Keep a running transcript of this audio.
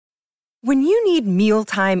When you need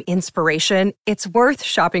mealtime inspiration, it's worth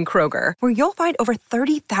shopping Kroger, where you'll find over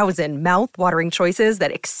 30,000 mouth-watering choices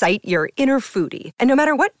that excite your inner foodie. And no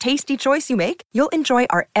matter what tasty choice you make, you'll enjoy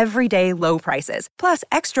our everyday low prices, plus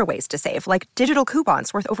extra ways to save, like digital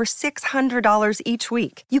coupons worth over $600 each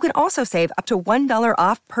week. You can also save up to $1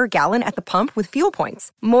 off per gallon at the pump with fuel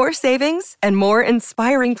points. More savings and more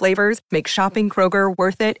inspiring flavors make shopping Kroger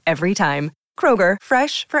worth it every time. Kroger,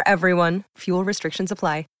 fresh for everyone. Fuel restrictions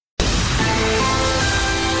apply.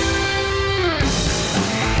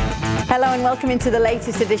 Hello and welcome into the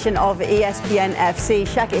latest edition of ESPN FC.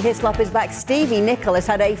 Shaka Hislop is back. Stevie Nicol has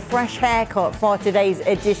had a fresh haircut for today's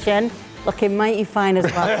edition. Looking mighty fine as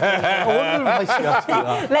well.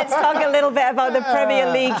 Let's talk a little bit about the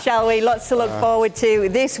Premier League, shall we? Lots to look forward to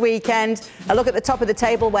this weekend. A look at the top of the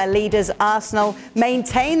table where leaders Arsenal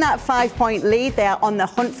maintain that 5-point lead. They are on the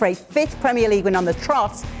hunt for a 5th Premier League win on the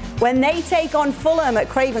trot when they take on Fulham at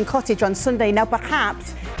Craven Cottage on Sunday. Now,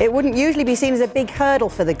 perhaps it wouldn't usually be seen as a big hurdle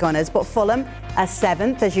for the Gunners, but Fulham are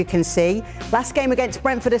 7th, as you can see. Last game against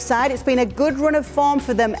Brentford aside, it's been a good run of form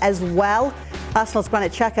for them as well. Arsenal's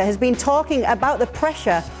Granit Xhaka has been talking about the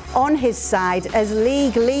pressure on his side as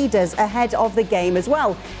league leaders ahead of the game as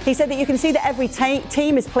well. He said that you can see that every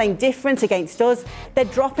team is playing different against us. They're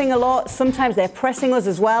dropping a lot, sometimes they're pressing us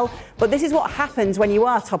as well, but this is what happens when you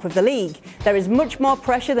are top of the league. There is much more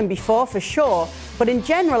pressure than before for sure, but in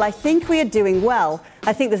general I think we are doing well.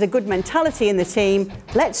 I think there's a good mentality in the team.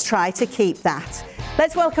 Let's try to keep that.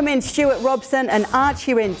 Let's welcome in Stuart Robson and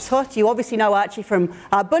Archie in touch. You obviously know Archie from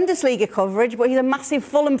our Bundesliga coverage, but he's a massive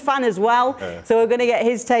Fulham fan as well. So we're going to get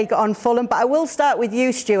his take on Fulham. But I will start with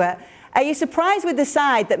you, Stuart. Are you surprised with the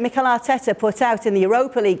side that Mikel Arteta put out in the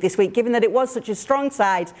Europa League this week, given that it was such a strong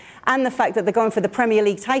side and the fact that they're going for the Premier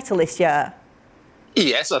League title this year?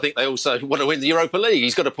 Yes, I think they also want to win the Europa League.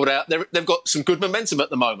 He's got to put out... They've got some good momentum at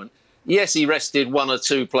the moment. Yes, he rested one or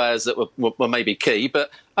two players that were maybe key, but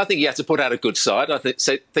I think he had to put out a good side. I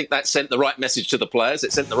think that sent the right message to the players.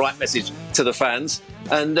 It sent the right message to the fans.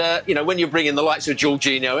 And, when you bring in the likes of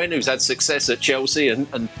Jorginho in, who's had success at Chelsea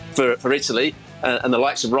and for Italy, and the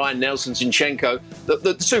likes of Ryan Nelson, Zinchenko,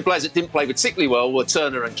 the two players that didn't play particularly well were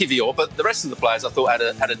Turner and Kivior, but the rest of the players I thought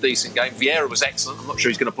had a decent game. Vieira was excellent. I'm not sure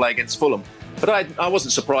he's going to play against Fulham. But I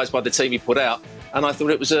wasn't surprised by the team he put out. And I thought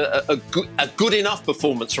it was a good enough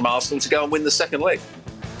performance from Arsenal to go and win the second leg.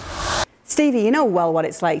 Stevie, you know well what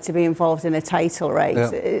it's like to be involved in a title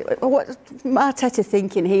race. Yeah. What's Arteta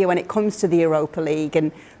thinking here when it comes to the Europa League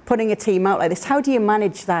and putting a team out like this? How do you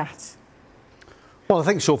manage that? Well, I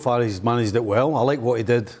think so far he's managed it well. I like what he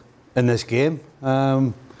did in this game.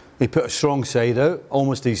 He put a strong side out,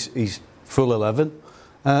 almost his full 11,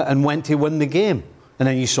 and went to win the game. And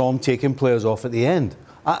then you saw him taking players off at the end.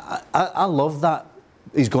 I love that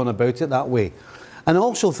he's gone about it that way. And I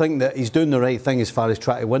also think that he's doing the right thing as far as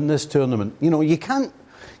trying to win this tournament. You know, you can't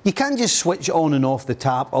just switch on and off the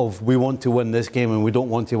tap of we want to win this game and we don't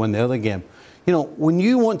want to win the other game. You know, when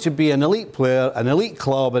you want to be an elite player, an elite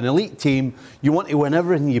club, an elite team, you want to win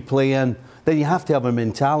everything you play in, then you have to have a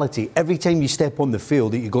mentality every time you step on the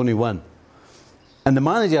field that you're going to win. And the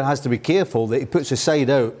manager has to be careful that he puts a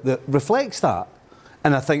side out that reflects that.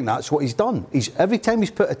 And I think that's what he's done. Every time he's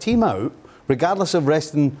put a team out, regardless of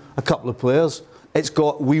resting a couple of players, it's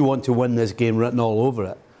got we want to win this game written all over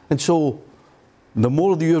it. And so the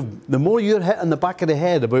more you're hit in the back of the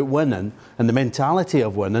head about winning and the mentality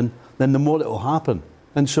of winning, then the more it will happen.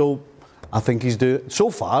 And so I think so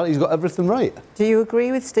far he's got everything right. Do you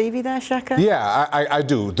agree with Stevie there, Shaka? Yeah, I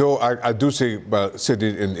do. Though I do say, well,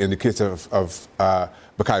 Sidney, in the case of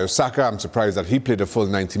Bukayo Saka, I'm surprised that he played a full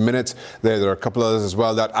 90 minutes. There are a couple others as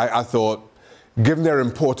well that I thought, given their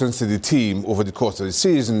importance to the team over the course of the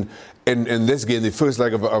season, in this game, the first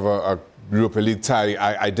leg of a Europa League tie,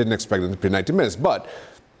 I didn't expect them to play 90 minutes. But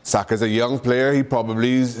Saka's a young player. He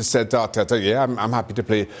probably said to Arteta, yeah, I'm happy to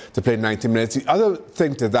play 90 minutes. The other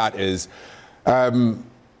thing to that is,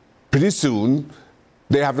 pretty soon,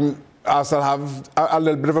 Arsenal have a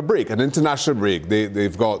little bit of a break, an international break.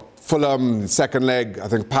 They've got Fulham, second leg, I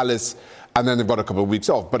think Palace, and then they've got a couple of weeks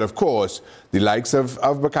off. But of course, the likes of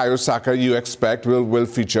Bukayo Saka, you expect, will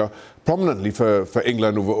feature prominently for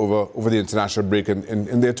England over the international break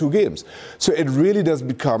in their two games. So it really does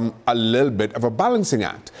become a little bit of a balancing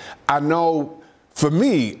act. And now, for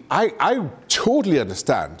me, I totally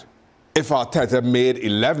understand if Arteta made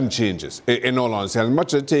 11 changes, in all honesty. And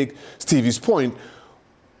much as I take Stevie's point,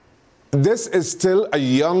 this is still a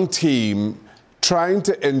young team trying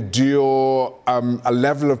to endure a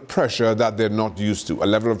level of pressure that they're not used to, a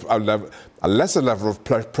lesser level of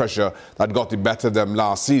pressure that got the better of them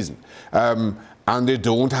last season. And they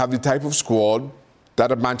don't have the type of squad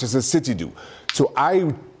that a Manchester City do. So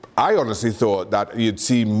I honestly thought that you'd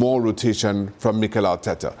see more rotation from Mikel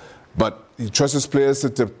Arteta. But he trusts his players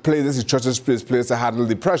to play this, he trusts his players to handle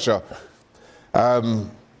the pressure.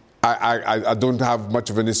 I don't have much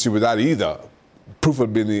of an issue with that either. Proof will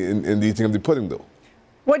be in the eating of the pudding, though.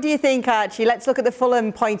 What do you think, Archie? Let's look at the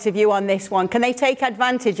Fulham point of view on this one. Can they take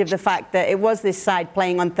advantage of the fact that it was this side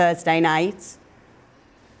playing on Thursday nights?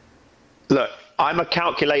 Look, I'm a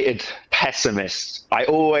calculated pessimist. I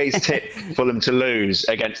always tip Fulham to lose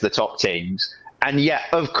against the top teams. And yet,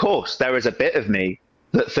 of course, there is a bit of me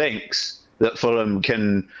that thinks that Fulham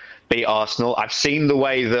can beat Arsenal. I've seen the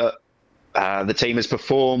way that the team has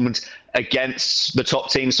performed against the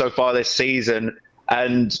top teams so far this season.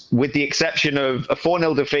 And with the exception of a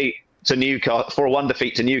 4-0 defeat to Newcastle, 4-1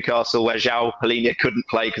 defeat to Newcastle, where João Palhinha couldn't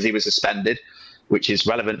play because he was suspended, which is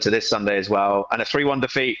relevant to this Sunday as well, and a 3-1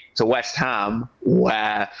 defeat to West Ham,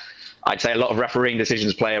 where I'd say a lot of refereeing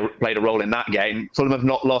decisions played a role in that game. Fulham have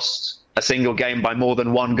not lost a single game by more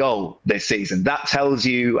than one goal this season. That tells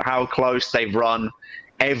you how close they've run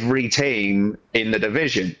every team in the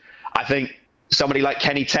division. I think somebody like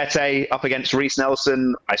Kenny Tete up against Reece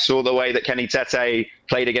Nelson, I saw the way that Kenny Tete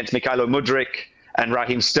played against Mykhailo Mudryk and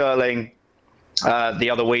Raheem Sterling the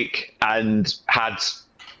other week and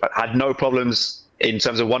had no problems in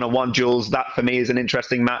terms of one-on-one duels. That, for me, is an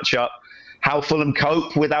interesting matchup. How Fulham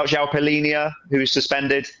cope without João Palhinha, who's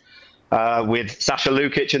suspended, with Sasha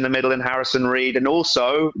Lukic in the middle and Harrison Reed, and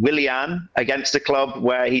also Willian against a club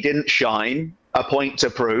where he didn't shine, a point to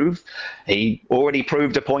prove. He already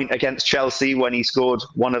proved a point against Chelsea when he scored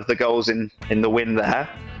one of the goals in the win there.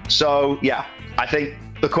 So, yeah, I think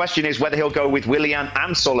the question is whether he'll go with Willian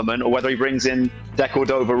and Solomon or whether he brings in De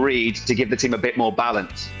Cordova-Reid to give the team a bit more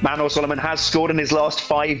balance. Manor Solomon has scored in his last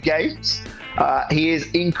 5 games. He is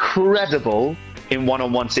incredible in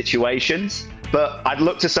one-on-one situations, but I'd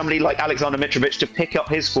look to somebody like Alexander Mitrovic to pick up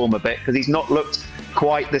his form a bit because he's not looked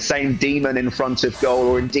quite the same demon in front of goal,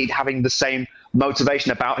 or indeed having the same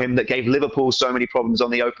motivation about him that gave Liverpool so many problems on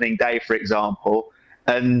the opening day, for example.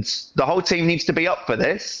 And the whole team needs to be up for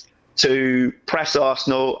this, to press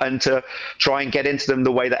Arsenal and to try and get into them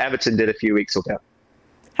the way that Everton did a few weeks ago.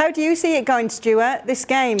 How do you see it going, Stuart, this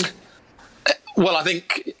game? Well, I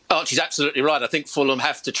think Archie's absolutely right. I think Fulham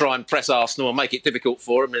have to try and press Arsenal and make it difficult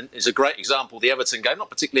for them. And it's a great example, the Everton game, not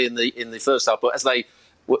particularly in the first half, but as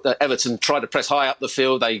Everton tried to press high up the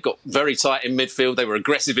field, they got very tight in midfield, they were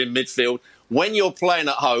aggressive in midfield. When you're playing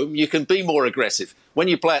at home, you can be more aggressive. When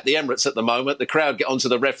you play at the Emirates at the moment, the crowd get onto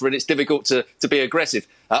the referee and it's difficult to be aggressive.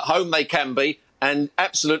 At home, they can be, and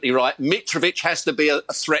absolutely right, Mitrovic has to be a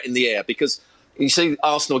threat in the air, because you see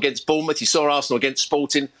Arsenal against Bournemouth, you saw Arsenal against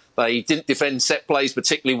Sporting, they didn't defend set plays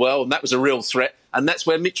particularly well, and that was a real threat. And that's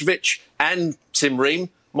where Mitrovic and Tim Ream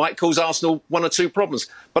might cause Arsenal 1 or 2 problems.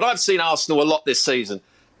 But I've seen Arsenal a lot this season,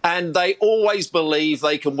 and they always believe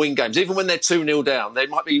they can win games, even when they're 2-0 down. They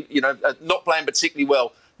might be, not playing particularly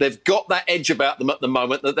well. They've got that edge about them at the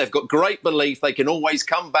moment, that they've got great belief they can always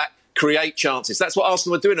come back, create chances. That's what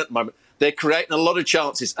Arsenal are doing at the moment. They're creating a lot of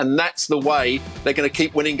chances, and that's the way they're going to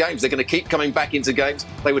keep winning games. They're going to keep coming back into games.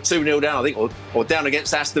 They were 2-0 down, I think, or down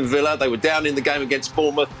against Aston Villa. They were down in the game against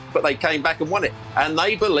Bournemouth, but they came back and won it. And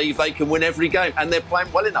they believe they can win every game, and they're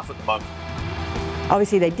playing well enough at the moment.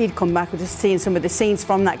 Obviously, they did come back. We're just seeing some of the scenes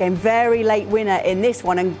from that game. Very late winner in this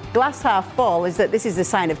one. And glass half full is that this is a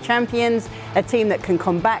sign of champions, a team that can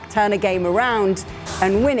come back, turn a game around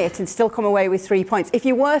and win it and still come away with 3 points. If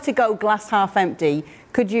you were to go glass half empty,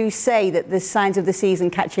 could you say that there's signs of the season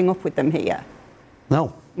catching up with them here?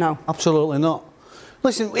 No. No. Absolutely not.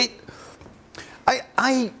 Listen,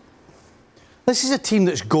 this is a team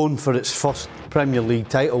that's going for its first Premier League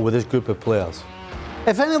title with this group of players.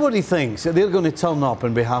 If anybody thinks that they're going to turn up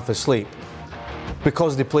and be half asleep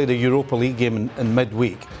because they played a Europa League game in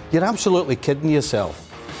midweek, you're absolutely kidding yourself.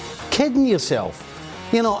 Kidding yourself.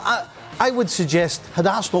 I would suggest, had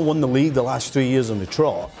Arsenal won the league the last 3 years on the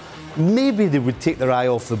trot, maybe they would take their eye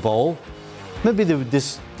off the ball. Maybe they would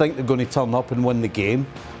just think they're going to turn up and win the game.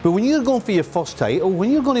 But when you're going for your first title,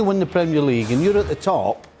 when you're going to win the Premier League and you're at the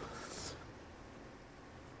top,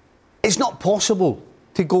 it's not possible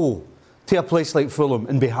to go to a place like Fulham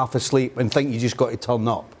and be half asleep and think you just got to turn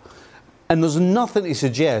up. And there's nothing to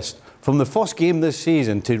suggest from the first game this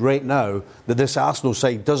season to right now that this Arsenal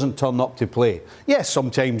side doesn't turn up to play. Yes,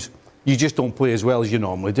 sometimes you just don't play as well as you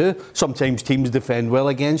normally do. Sometimes teams defend well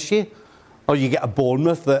against you. Or you get a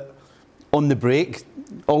Bournemouth that on the break,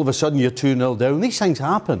 all of a sudden you're 2-0 down. These things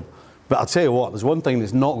happen. But I'll tell you what, there's one thing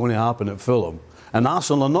that's not going to happen at Fulham. And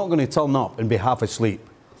Arsenal are not going to turn up and be half asleep.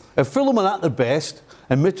 If Fulham are at their best,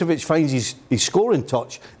 and Mitrovic finds his scoring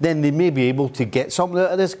touch, then they may be able to get something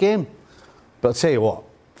out of this game. But I'll tell you what,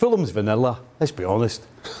 Fulham's vanilla, let's be honest.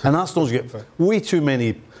 And Arsenal's got way too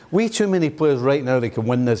many players right now that can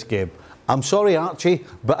win this game. I'm sorry, Archie,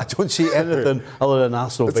 but I don't see anything other than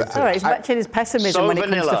Arsenal victory. All right, he's matching his pessimism when it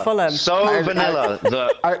comes to Fulham. So vanilla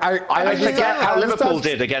that I forget how Liverpool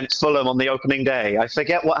did against Fulham on the opening day. I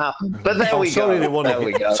forget what happened. But there we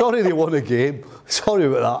go. Sorry they won a game. Sorry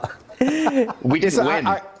about that. We didn't win.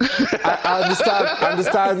 I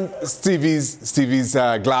understand Stevie's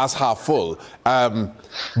glass half full.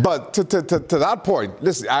 But to that point,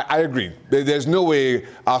 listen, I agree. There's no way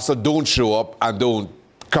Arsenal don't show up and don't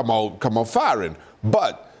come out firing.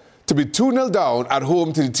 But to be 2-0 down at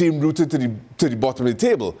home to the team rooted to the bottom of the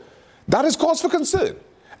table, that is cause for concern.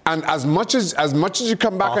 And as much as you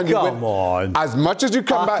come back and you win, as much as you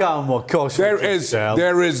come back,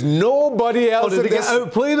 there is nobody else in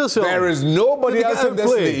this. There is nobody else in this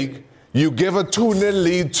league you give a 2-0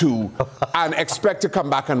 lead to and expect to come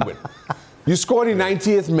back and win. You score in the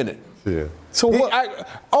 90th minute. Yeah. So what,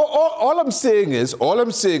 all I'm saying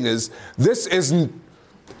is this isn't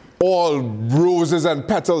all roses and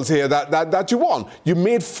petals here that you want. You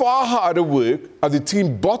made far harder work of the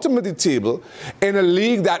team bottom of the table in a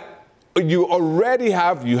league that you already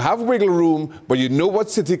have wiggle room, but you know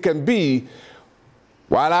what City can be.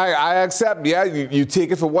 While I accept, you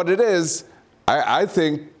take it for what it is, I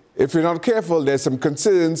think if you're not careful, there's some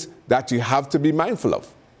concerns that you have to be mindful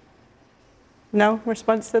of. No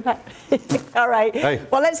response to that? All right. Hey,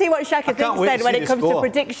 well, let's see what Shaka thinks then when it comes to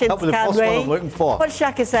predictions, can we? What's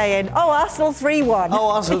Shaka saying? Oh, Arsenal 3-1.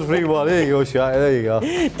 Oh, Arsenal 3-1. There you go, Shaka. There you go.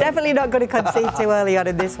 Definitely not going to concede too early on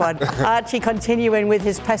in this one. Archie continuing with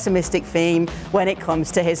his pessimistic theme when it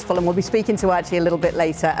comes to his Fulham. We'll be speaking to Archie a little bit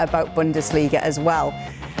later about Bundesliga as well.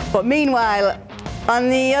 But meanwhile, on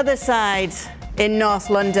the other side, in North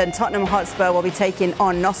London, Tottenham Hotspur will be taking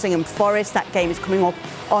on Nottingham Forest. That game is coming up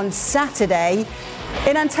on Saturday.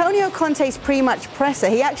 In Antonio Conte's pre-match presser,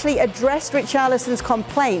 he actually addressed Richarlison's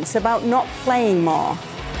complaints about not playing more.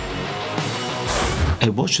 I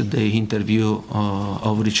watched the interview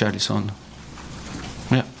of Richarlison.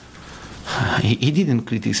 Yeah, he didn't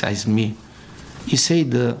criticize me. He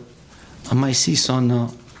said my season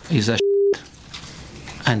is a shit.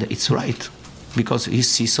 And it's right, because his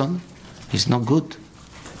season is not good,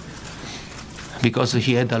 because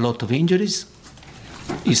he had a lot of injuries.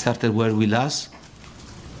 He started well with us.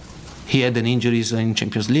 He had an injuries in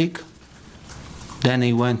Champions League. Then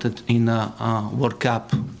he went in a World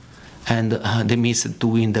Cup, and they missed to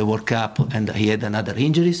win the World Cup, and he had another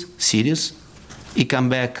injuries, serious. He came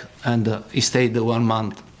back and he stayed 1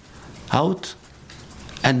 month out,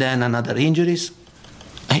 and then another injuries.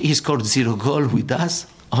 He scored 0 goals with us,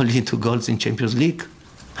 only 2 goals in Champions League.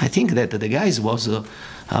 I think that the guys was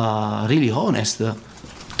really honest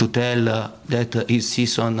to tell that his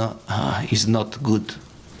season is not good.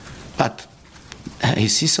 But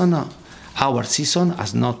his season, our season,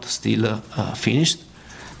 has not still finished,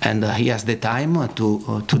 and he has the time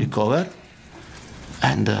to recover.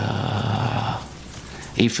 And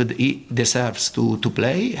if he deserves to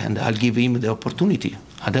play, and I'll give him the opportunity.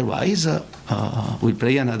 Otherwise, we'll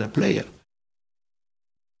play another player.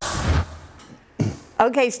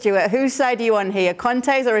 OK, Stuart, whose side are you on here,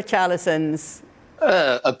 Conte's or Richarlison's?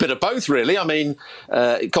 A bit of both, really. I mean,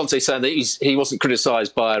 Conte's saying that he wasn't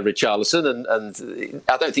criticised by Richarlison, and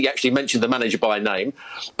I don't think he actually mentioned the manager by name.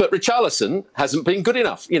 But Richarlison hasn't been good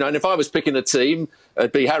enough, you know. And if I was picking a team,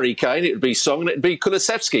 it'd be Harry Kane, it'd be Song, and it'd be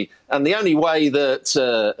Kulusevski. And the only way that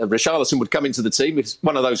Richarlison would come into the team is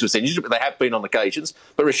one of those was injured, but they have been on occasions.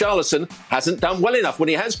 But Richarlison hasn't done well enough when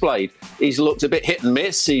he has played. He's looked a bit hit and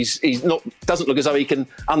miss. He's not doesn't look as though he can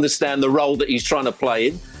understand the role that he's trying to play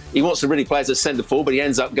in. He wants to really play as a centre-forward, but he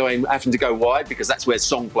ends up having to go wide because that's where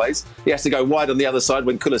Song plays. He has to go wide on the other side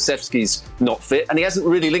when Kulusevski's not fit, and he hasn't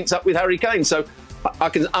really linked up with Harry Kane. So I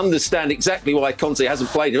can understand exactly why Conte hasn't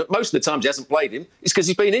played him. Most of the times he hasn't played him is because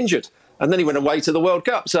he's been injured, and then he went away to the World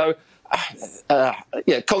Cup. So,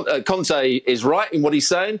 Conte is right in what he's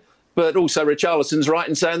saying, but also Richarlison's right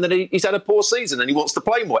in saying that he's had a poor season and he wants to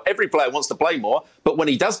play more. Every player wants to play more, but when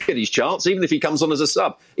he does get his chance, even if he comes on as a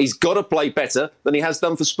sub, he's got to play better than he has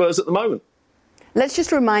done for Spurs at the moment. Let's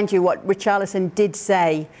just remind you what Richarlison did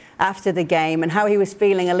say after the game and how he was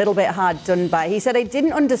feeling a little bit hard done by. He said, I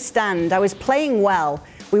didn't understand. I was playing well.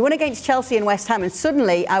 We won against Chelsea and West Ham, and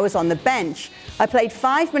suddenly I was on the bench. I played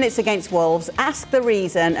 5 minutes against Wolves, asked the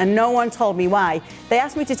reason, and no one told me why. They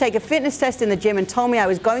asked me to take a fitness test in the gym and told me I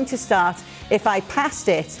was going to start if I passed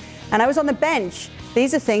it. And I was on the bench.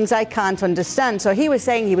 These are things I can't understand. So he was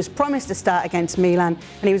saying he was promised to start against Milan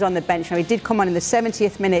and he was on the bench. Now, he did come on in the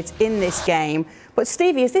 70th minute in this game. But,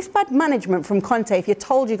 Stevie, is this bad management from Conte if you're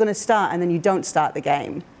told you're going to start and then you don't start the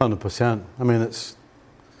game? 100%. I mean,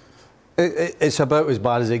 it's about as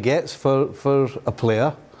bad as it gets for a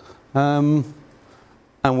player. And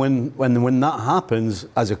when that happens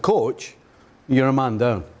as a coach, you're a man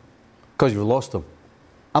down because you've lost him.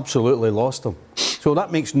 Absolutely lost him. So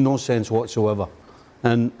that makes no sense whatsoever.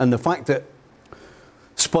 And the fact that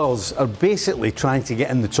Spurs are basically trying to get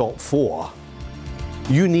in the top 4,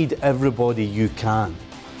 you need everybody you can.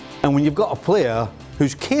 And when you've got a player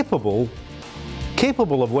who's capable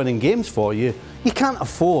of winning games for you, you can't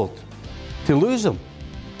afford to lose him.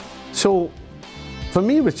 So for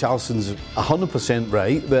me, Richarlison's 100%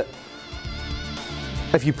 right that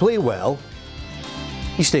if you play well,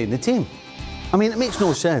 you stay in the team. I mean, it makes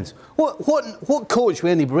no sense. What coach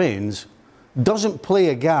with any brains doesn't play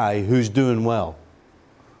a guy who's doing well?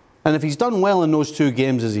 And if he's done well in those 2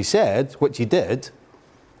 games, as he said, which he did,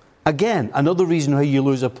 again, another reason how you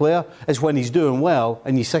lose a player is when he's doing well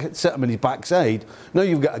and you sit him in his backside. Now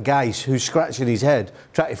you've got a guy who's scratching his head,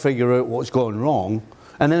 trying to figure out what's going wrong.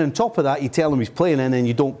 And then on top of that, you tell him he's playing and then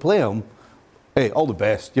you don't play him. Hey, all the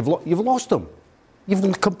best. You've lost him.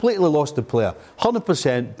 You've completely lost the player.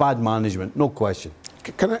 100% bad management, no question.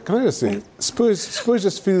 Can I just say, Spurs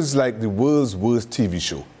just feels like the world's worst TV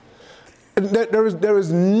show. There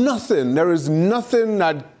is nothing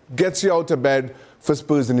that gets you out of bed for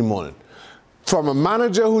Spurs in the morning. From a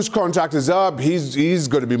manager whose contract is up, he's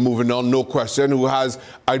going to be moving on, no question, who has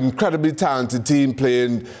an incredibly talented team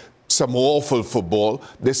playing some awful football.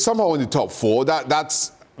 They're somehow in the top 4.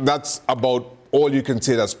 That's about all you can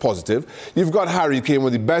say that's positive. You've got Harry Kane, one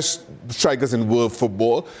of the best strikers in world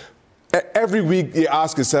football. Every week you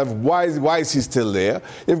ask yourself, why is he still there?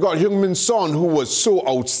 You've got Heung-min Son, who was so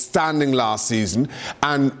outstanding last season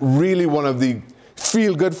and really one of the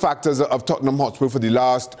feel-good factors of Tottenham Hotspur for the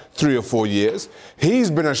last 3 or 4 years.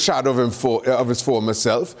 He's been a shadow of his former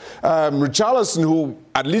self. Richarlison, who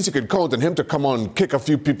at least you could count on him to come on, kick a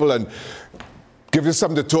few people and give you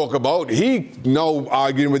something to talk about. He now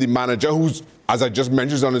arguing with the manager, who's, as I just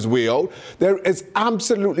mentioned, is on his way out. There is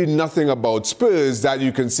absolutely nothing about Spurs that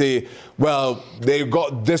you can say, well, they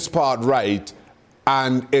got this part right,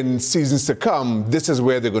 and in seasons to come, this is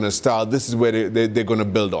where they're going to start, this is where they're going to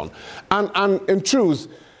build on. And in truth,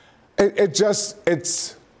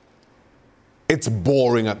 it's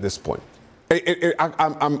boring at this point.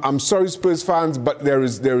 I'm sorry, Spurs fans, but there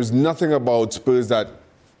is nothing about Spurs that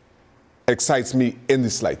excites me in the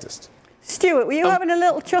slightest. Stuart, were you having a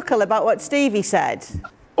little chuckle about what Stevie said?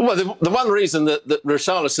 Well, the one reason that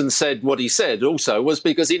Richarlison said what he said also was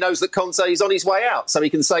because he knows that Conte is on his way out, so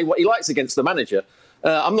he can say what he likes against the manager.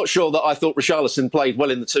 I'm not sure that I thought Richarlison played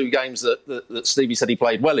well in the 2 games that Stevie said he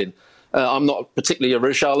played well in. I'm not particularly a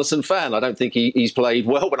Richarlison fan. I don't think he's played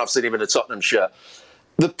well when I've seen him in a Tottenham shirt.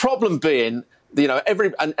 The problem being, you know,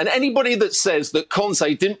 and anybody that says that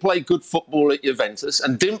Conte didn't play good football at Juventus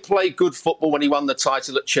and didn't play good football when he won the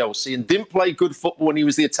title at Chelsea and didn't play good football when he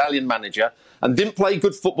was the Italian manager and didn't play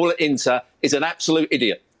good football at Inter is an absolute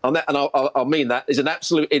idiot. And I'll mean that, is an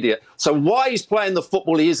absolute idiot. So why he's playing the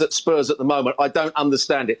football he is at Spurs at the moment, I don't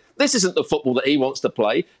understand it. This isn't the football that he wants to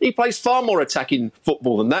play. He plays far more attacking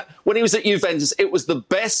football than that. When he was at Juventus, it was the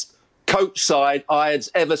best coach side I had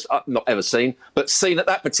not ever seen, but seen at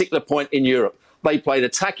that particular point in Europe. They played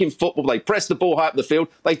attacking football. They pressed the ball high up the field.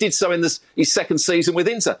 They did so in his second season with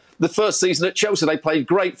Inter. The first season at Chelsea, they played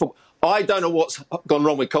great football. I don't know what's gone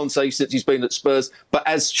wrong with Conte since he's been at Spurs, but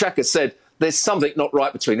as Xhaka said, there's something not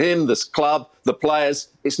right between him, this club, the players.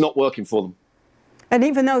 It's not working for them. And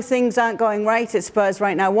even though things aren't going right at Spurs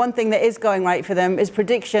right now, one thing that is going right for them is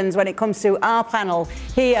predictions when it comes to our panel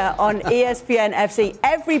here on ESPN FC.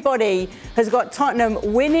 Everybody has got Tottenham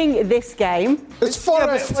winning this game. It's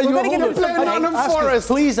Forest. We're going to give them Tottenham Forest.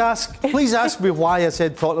 Please ask me why I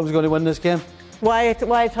said Tottenham was going to win this game. Why are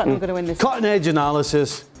Tottenham going to win this game? Cutting edge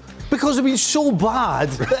analysis. Because they've been so bad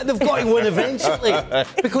that they've got to win eventually.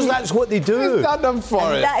 Because that's what they do. Tottenham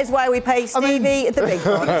Forest. That is why we pay Stevie the big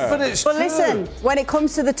bucks. But it's But true. listen, when it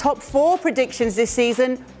comes to the top 4 predictions this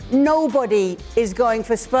season, nobody is going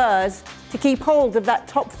for Spurs to keep hold of that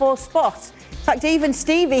top 4 spot. In fact, even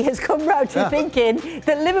Stevie has come round to thinking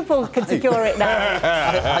that Liverpool can secure it now.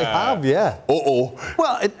 I have, yeah. Uh-oh.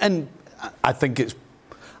 Well, and I think it's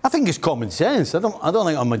common sense. I don't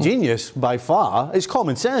think I'm a genius by far. It's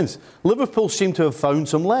common sense. Liverpool seem to have found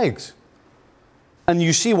some legs. And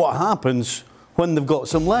you see what happens when they've got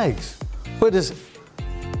some legs. Whereas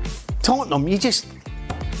Tottenham, I'm with Xhaka.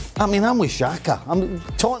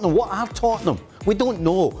 Tottenham, what are Tottenham? We don't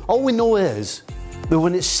know. All we know is that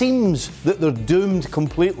when it seems that they're doomed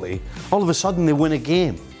completely, all of a sudden they win a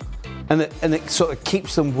game. And it sort of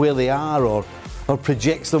keeps them where they are or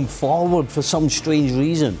projects them forward for some strange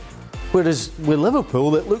reason. Whereas with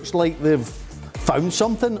Liverpool, it looks like they've found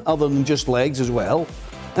something other than just legs as well.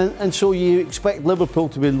 And so you expect Liverpool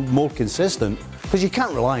to be more consistent because you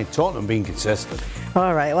can't rely on Tottenham being consistent.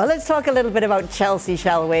 All right, well, let's talk a little bit about Chelsea,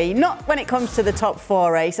 shall we? Not when it comes to the top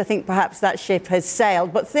four race. I think perhaps that ship has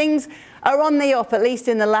sailed, but things are on the up, at least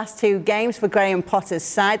in the last two games for Graham Potter's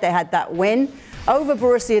side. They had that win over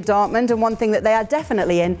Borussia Dortmund, and one thing that they are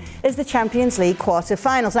definitely in is the Champions League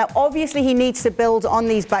quarter-finals. Now, obviously, he needs to build on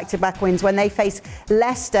these back-to-back wins when they face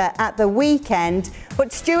Leicester at the weekend.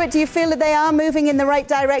 But, Stuart, do you feel that they are moving in the right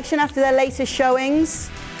direction after their latest showings?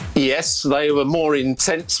 Yes, they were more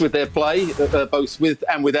intense with their play, both with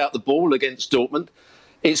and without the ball against Dortmund.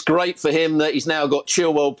 It's great for him that he's now got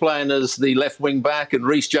Chilwell playing as the left wing back and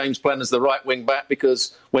Reece James playing as the right wing back,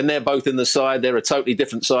 because when they're both in the side, they're a totally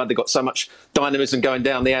different side. They've got so much dynamism going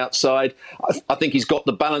down the outside. I think he's got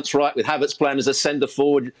the balance right with Havertz playing as a centre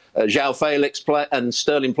forward, João Felix and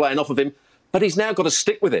Sterling playing off of him. But he's now got to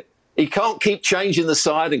stick with it. He can't keep changing the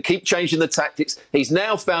side and keep changing the tactics. He's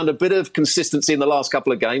now found a bit of consistency in the last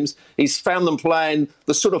couple of games. He's found them playing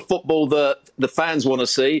the sort of football that the fans want to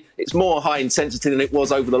see. It's more high intensity than it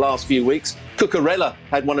was over the last few weeks. Cucurella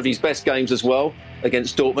had one of his best games as well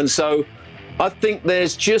against Dortmund. So I think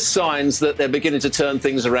there's just signs that they're beginning to turn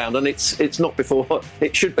things around, and it's not before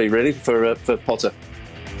it should be, really, for Potter.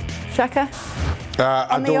 Shaka,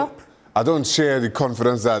 on the up? I don't share the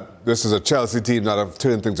confidence that this is a Chelsea team that have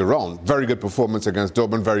turned things around. Very good performance against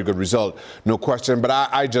Dortmund, very good result, no question. But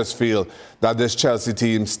I just feel that this Chelsea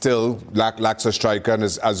team still lacks a striker, and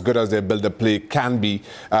as good as their build-up play can be,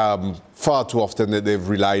 far too often they've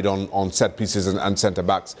relied on set pieces and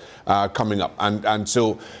centre-backs coming up. And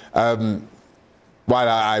so while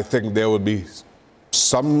I think there will be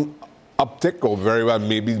some uptick, or very well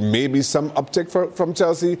maybe some uptick from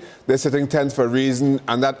Chelsea, they're sitting 10th for a reason,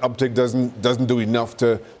 and that uptick doesn't do enough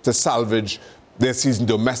to salvage their season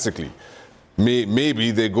domestically.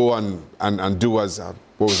 Maybe they go and do as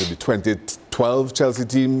what was it, the 2012 Chelsea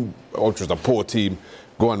team, which was a poor team,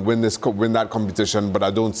 go and win that competition, but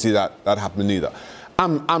I don't see that happening either.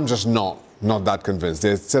 I'm just not that convinced.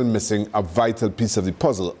 They're still missing a vital piece of the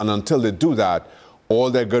puzzle, and until they do that,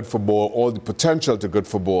 all their good football, all the potential to good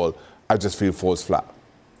football, I just feel falls flat.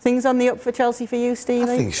 Things on the up for Chelsea for you,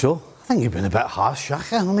 Stevie? I think so. I think you've been a bit harsh,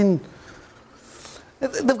 Shaka. I mean,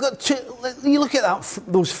 they've got too... You look at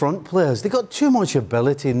those front players, they've got too much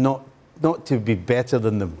ability not to be better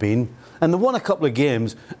than they've been. And they've won a couple of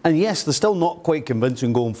games, and yes, they're still not quite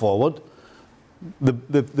convincing going forward.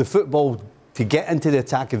 The football to get into the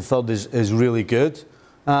attacking third is really good.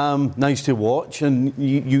 Nice to watch, and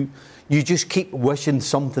you just keep wishing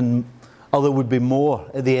something other would be more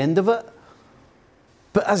at the end of it.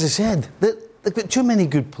 But as I said, they've got too many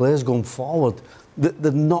good players going forward.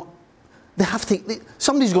 They're not. They have to.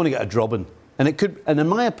 Somebody's going to get a drubbing, and in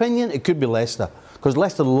my opinion, it could be Leicester, because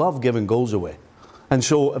Leicester love giving goals away. And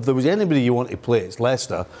so, if there was anybody you want to play, it's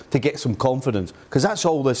Leicester, to get some confidence, because that's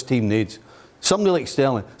all this team needs. Somebody like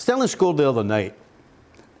Sterling. Sterling scored the other night.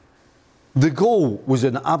 The goal was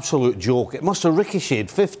an absolute joke. It must have ricocheted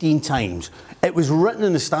 15 times. It was written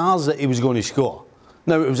in the stars that he was going to score.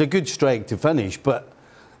 Now, it was a good strike to finish, but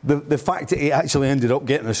the fact that he actually ended up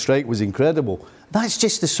getting a strike was incredible. That's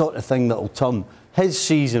just the sort of thing that'll turn his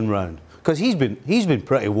season round, because he's been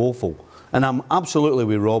pretty woeful, and I'm absolutely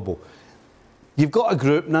with Robbo. You've got a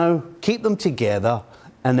group now, keep them together,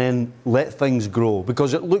 and then let things grow,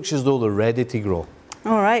 because it looks as though they're ready to grow.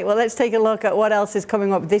 All right, well, let's take a look at what else is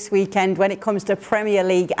coming up this weekend when it comes to Premier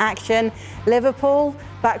League action. Liverpool,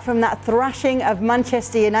 back from that thrashing of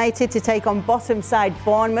Manchester United to take on bottom side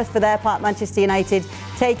Bournemouth. For their part, Manchester United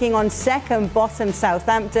taking on second bottom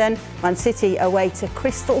Southampton. Man City away to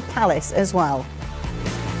Crystal Palace as well.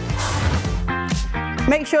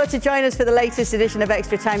 Make sure to join us for the latest edition of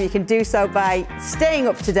Extra Time. You can do so by staying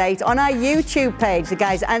up to date on our YouTube page. The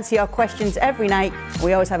guys answer your questions every night.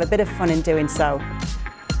 We always have a bit of fun in doing so.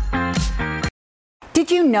 Did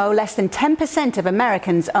you know less than 10% of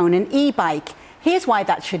Americans own an e-bike? Here's why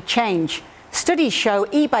that should change. Studies show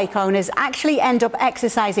e-bike owners actually end up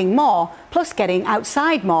exercising more, plus getting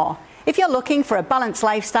outside more. If you're looking for a balanced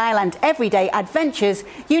lifestyle and everyday adventures,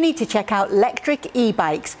 you need to check out Lectric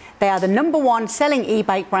e-bikes. They are the #1 selling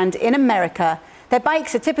e-bike brand in America. Their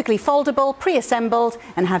bikes are typically foldable, pre-assembled,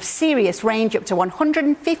 and have serious range up to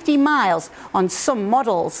 150 miles on some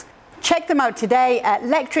models. Check them out today at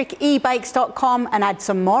lectricebikes.com and add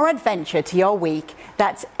some more adventure to your week.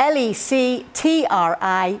 That's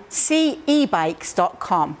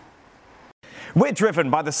lectricebikes.com. We're driven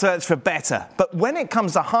by the search for better, but when it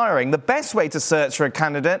comes to hiring, the best way to search for a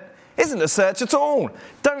candidate isn't to search at all.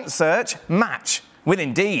 Don't search, match with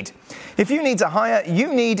Indeed. If you need to hire,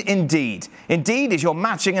 you need Indeed. Indeed is your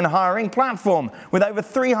matching and hiring platform with over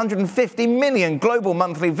 350 million global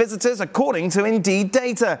monthly visitors according to Indeed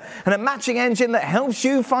data, and a matching engine that helps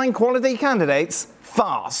you find quality candidates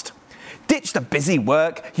fast. Ditch the busy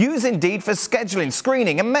work. Use Indeed for scheduling,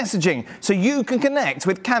 screening and messaging so you can connect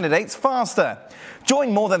with candidates faster.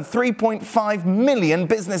 Join more than 3.5 million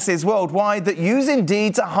businesses worldwide that use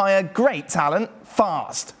Indeed to hire great talent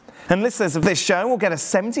fast. And listeners of this show will get a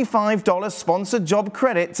 $75 sponsored job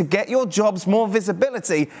credit to get your jobs more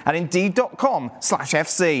visibility at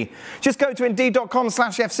Indeed.com/FC. Just go to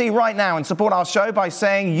Indeed.com/FC right now and support our show by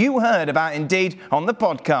saying you heard about Indeed on the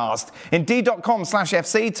podcast.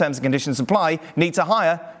 Indeed.com/FC, terms and conditions apply. Need to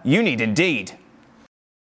hire? You need Indeed.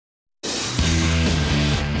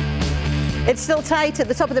 It's still tight at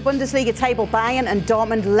the top of the Bundesliga table. Bayern and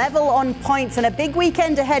Dortmund level on points, and a big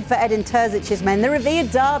weekend ahead for Edin Terzic's men. The revered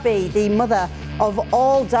derby, the mother of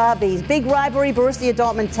all derbies. Big rivalry, Borussia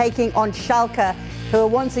Dortmund taking on Schalke, who are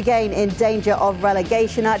once again in danger of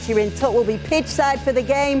relegation. Archie Rintut will be pitch side for the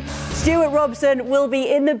game. Stuart Robson will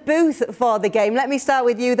be in the booth for the game. Let me start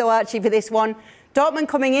with you, though, Archie, for this one. Dortmund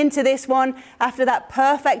coming into this one after that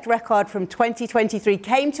perfect record from 2023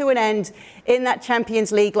 came to an end in that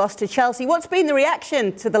Champions League loss to Chelsea. What's been the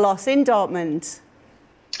reaction to the loss in Dortmund?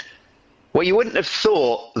 Well, you wouldn't have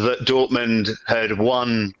thought that Dortmund had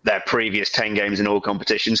won their previous 10 games in all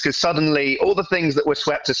competitions, because suddenly all the things that were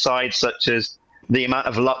swept aside, such as the amount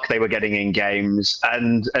of luck they were getting in games,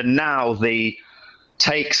 and now the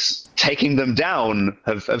taking them down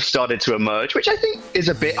have started to emerge, which I think is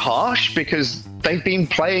a bit harsh because they've been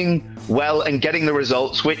playing well and getting the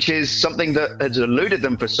results, which is something that has eluded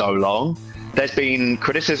them for so long. There's been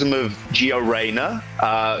criticism of Gio Reyna,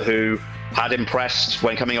 who had impressed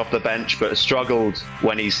when coming off the bench, but has struggled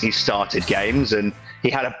when he started games. And he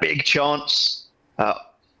had a big chance at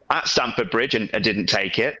Stamford Bridge and didn't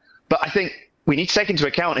take it. But I think we need to take into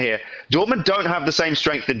account here, Dortmund don't have the same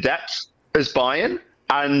strength and depth as Bayern.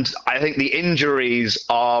 And I think the injuries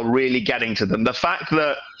are really getting to them. The fact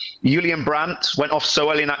that Julian Brandt went off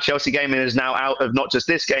so early in that Chelsea game and is now out of not just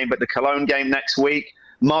this game, but the Cologne game next week.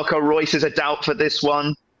 Marco Reus is a doubt for this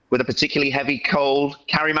one with a particularly heavy cold.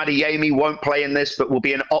 Karim Adeyemi won't play in this, but will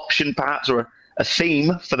be an option perhaps, or a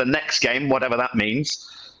theme for the next game, whatever that means,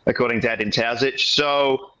 according to Edin Terzic.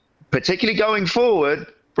 So particularly going forward,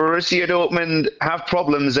 Borussia Dortmund have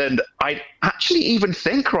problems, and I actually even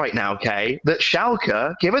think right now, Kay, that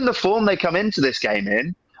Schalke, given the form they come into this game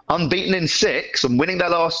in, unbeaten in 6 and winning their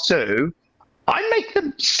last 2, I make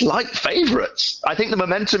them slight favourites. I think the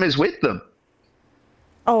momentum is with them.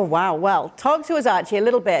 Oh, wow. Well, talk to us, Archie, a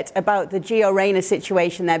little bit about the Gio Reyna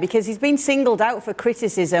situation there, because he's been singled out for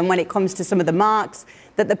criticism when it comes to some of the marks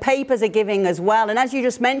that the papers are giving as well. And as you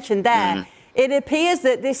just mentioned there, it appears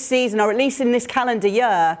that this season, or at least in this calendar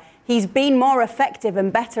year, he's been more effective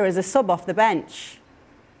and better as a sub off the bench.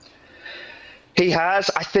 He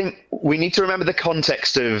has. I think we need to remember the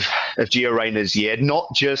context of Gio Reyna's year,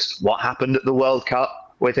 not just what happened at the World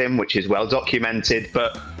Cup with him, which is well documented,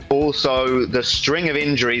 but also the string of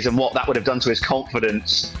injuries and what that would have done to his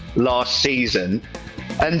confidence last season.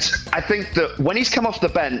 And I think that when he's come off the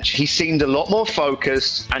bench, he seemed a lot more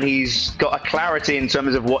focused, and he's got a clarity in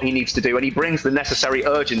terms of what he needs to do, and he brings the necessary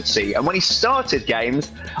urgency. And when he started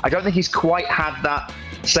games, I don't think he's quite had that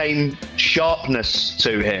same sharpness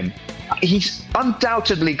to him. He's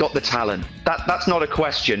undoubtedly got the talent. That's not a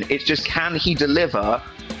question. It's just, can he deliver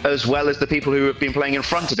as well as the people who have been playing in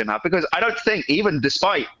front of him have? Because I don't think, even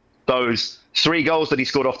despite those 3 goals that he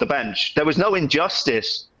scored off the bench, there was no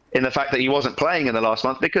injustice in the fact that he wasn't playing in the last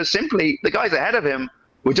month, because simply the guys ahead of him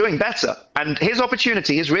were doing better. And his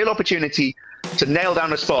opportunity, his real opportunity to nail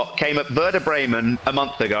down a spot, came at Werder Bremen a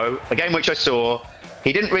month ago, a game which I saw.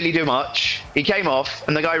 He didn't really do much. He came off,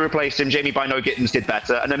 and the guy who replaced him, Jamie Bino-Gittens, did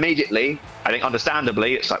better. And immediately, I think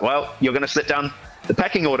understandably, it's like, well, you're going to slip down the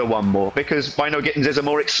pecking order one more, because Bino-Gittens is a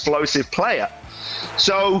more explosive player.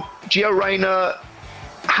 So Gio Reyna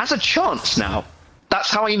has a chance now. That's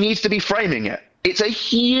how he needs to be framing it. It's a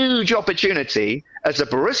huge opportunity as a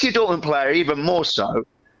Borussia Dortmund player, even more so,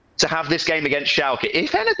 to have this game against Schalke.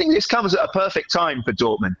 If anything, this comes at a perfect time for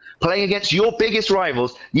Dortmund. Playing against your biggest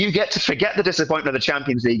rivals, you get to forget the disappointment of the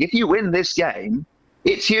Champions League. If you win this game,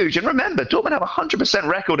 it's huge. And remember, Dortmund have a 100%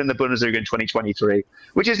 record in the Bundesliga in 2023,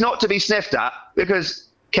 which is not to be sniffed at, because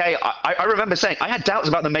Kay, I remember saying I had doubts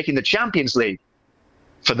about them making the Champions League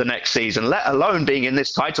for the next season, let alone being in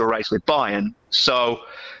this title race with Bayern. So,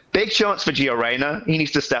 big chance for Gio Reyna. He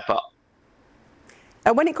needs to step up.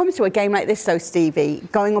 When it comes to a game like this, though, Stevie,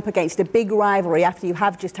 going up against a big rivalry after you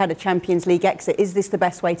have just had a Champions League exit, is this the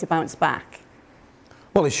best way to bounce back?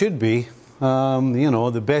 Well, it should be.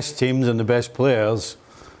 The best teams and the best players,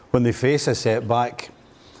 when they face a setback,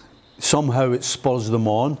 somehow it spurs them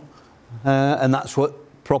on, and that's what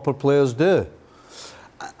proper players do.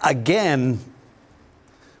 Again,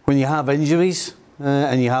 when you have injuries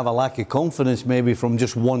and you have a lack of confidence maybe from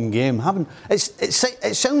just one game, it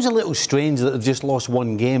sounds a little strange that they've just lost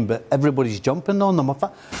one game, but everybody's jumping on them.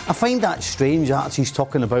 I find that strange. Archie's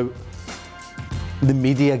talking about the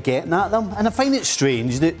media getting at them, and I find it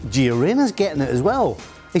strange that Gio Reyna's getting it as well.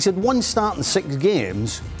 He said one start in 6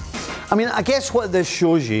 games. I mean, I guess what this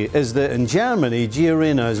shows you is that in Germany, Gio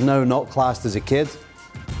Reyna is now not classed as a kid.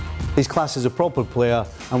 He's classed as a proper player,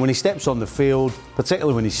 and when he steps on the field,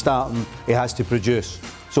 particularly when he's starting, he has to produce.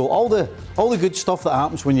 So all the good stuff that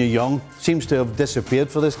happens when you're young seems to have disappeared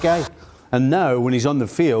for this guy. And now, when he's on the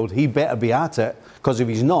field, he better be at it, because if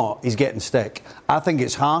he's not, he's getting stick. I think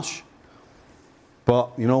it's harsh,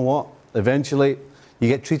 but you know what? Eventually, you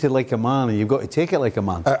get treated like a man, and you've got to take it like a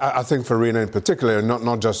man. I think for Reyna in particular,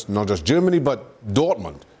 not just Germany, but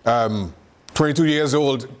Dortmund. 22 years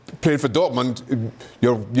old, played for Dortmund.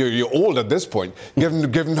 You're old at this point,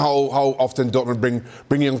 given how often Dortmund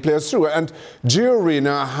bring young players through. And Gio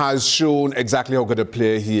Reyna has shown exactly how good a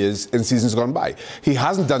player he is in seasons gone by. He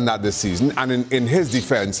hasn't done that this season, and in his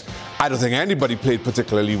defence, I don't think anybody played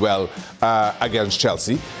particularly well against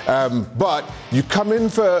Chelsea. But you come in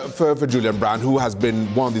for Julian Brandt, who has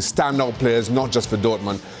been one of the standout players, not just for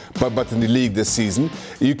Dortmund, but in the league this season.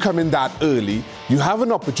 You come in that early, you have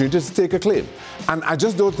an opportunity to take a claim. And I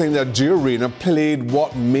just don't think that Gio Reyna played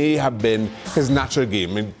what may have been his natural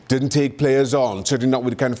game. It didn't take players on, certainly not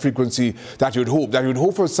with the kind of frequency that you would hope. That you would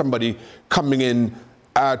hope for somebody coming in,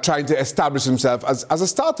 trying to establish himself as a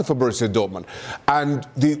starter for Borussia Dortmund. And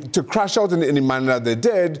to crash out in the manner that they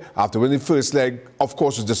did after winning the first leg, of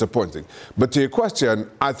course, was disappointing. But to your question,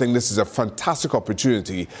 I think this is a fantastic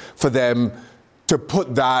opportunity for them to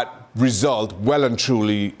put that result well and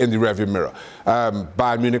truly in the rearview mirror.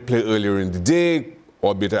 Bayern Munich played earlier in the day,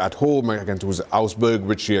 albeit at home against Augsburg,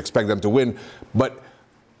 which you expect them to win. But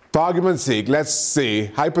for argument's sake, let's say,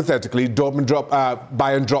 hypothetically,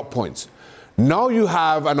 Bayern drop points. Now you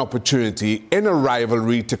have an opportunity in a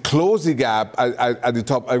rivalry to close the gap at the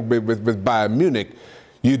top with Bayern Munich.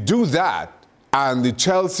 You do that, and the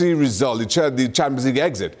Chelsea result, the Champions League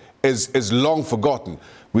exit, is long forgotten.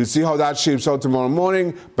 We'll see how that shapes out tomorrow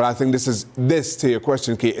morning, but I think this to your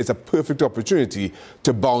question, Kate, is a perfect opportunity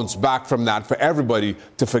to bounce back from that for everybody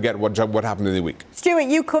to forget what happened in the week. Stuart,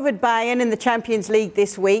 you covered Bayern in the Champions League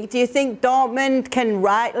this week. Do you think Dortmund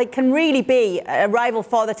can really be a rival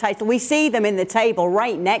for the title? We see them in the table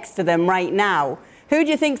right next to them right now. Who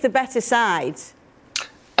do you think's the better side?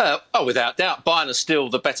 Without doubt, Bayern are still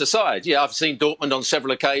the better side. Yeah, I've seen Dortmund on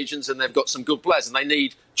several occasions, and they've got some good players, and they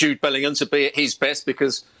need Jude Bellingham to be at his best,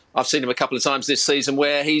 because I've seen him a couple of times this season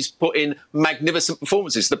where he's put in magnificent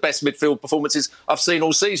performances, the best midfield performances I've seen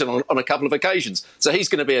all season on a couple of occasions. So he's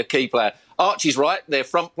going to be a key player. Archie's right, their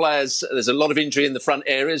front players, there's a lot of injury in the front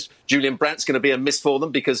areas. Julian Brandt's going to be a miss for them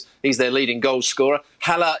because he's their leading goal scorer.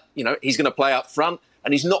 Haller, he's going to play up front.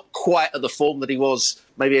 And he's not quite at the form that he was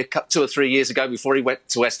maybe 2 or 3 years ago before he went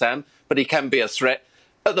to West Ham, but he can be a threat.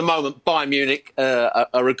 At the moment, Bayern Munich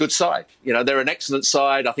are a good side. They're an excellent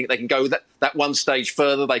side. I think they can go that one stage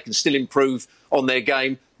further. They can still improve on their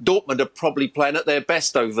game. Dortmund are probably playing at their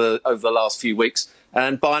best over the last few weeks,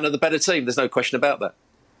 and Bayern are the better team. There's no question about that.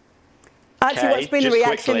 Actually, what's been the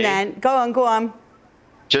reaction quickly, then? Go on.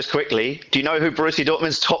 Just quickly, do you know who Borussia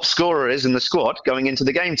Dortmund's top scorer is in the squad going into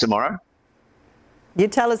the game tomorrow? You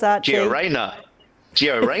tell us, Archie. Gio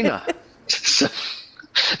Reyna.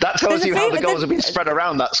 That tells you how the goals have been spread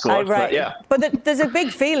around that squad. Right. But there's a big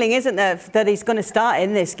feeling, isn't there, that he's going to start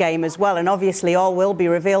in this game as well. And obviously all will be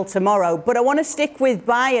revealed tomorrow. But I want to stick with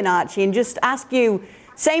Bayern, Archie, and just ask you,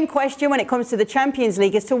 same question when it comes to the Champions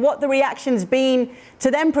League, as to what the reaction's been to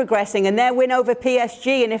them progressing and their win over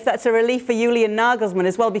PSG, and if that's a relief for Julian Nagelsmann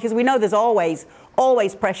as well, because we know there's always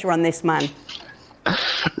pressure on this man.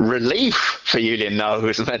 Relief for Julian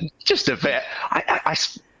Nagelsmann, just a bit.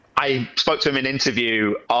 I spoke to him in an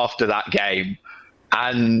interview after that game,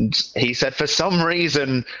 and he said, for some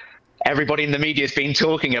reason, everybody in the media has been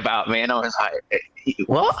talking about me. And I was like,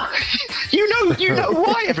 what? You know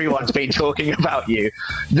why everyone's been talking about you.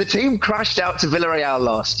 The team crashed out to Villarreal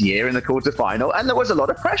last year in the quarterfinal, and there was a lot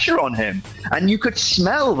of pressure on him. And you could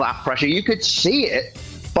smell that pressure. You could see it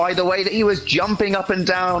by the way that he was jumping up and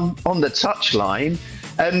down on the touchline.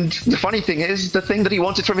 And the funny thing is, the thing that he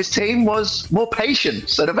wanted from his team was more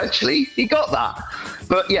patience, and eventually he got that.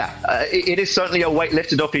 But yeah, it is certainly a weight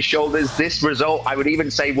lifted off his shoulders. This result, I would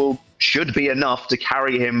even say, should be enough to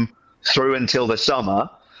carry him through until the summer.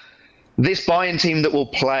 This Bayern team that will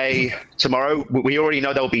play tomorrow, we already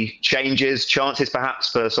know there'll be changes, chances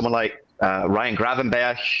perhaps for someone like Ryan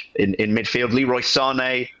Gravenberch in midfield. Leroy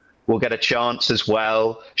Sané will get a chance as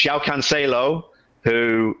well. João Cancelo,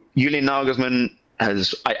 who Julian Nagelsmann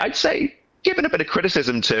has, I'd say, given a bit of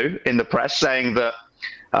criticism to in the press, saying that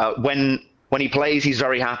when he plays, he's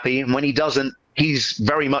very happy, and when he doesn't, he's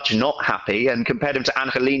very much not happy, and compared him to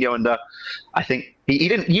Angelino. And I think he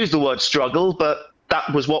didn't use the word struggle, but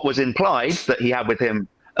that was what was implied that he had with him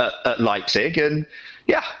at Leipzig. And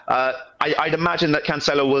yeah, I'd imagine that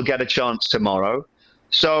Cancelo will get a chance tomorrow.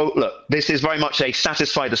 So look, this is very much a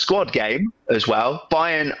satisfy the squad game as well.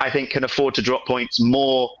 Bayern, I think, can afford to drop points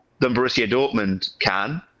more than Borussia Dortmund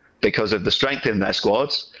can because of the strength in their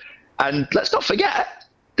squads. And let's not forget,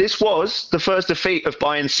 this was the first defeat of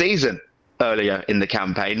Bayern's season earlier in the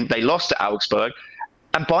campaign. They lost to Augsburg.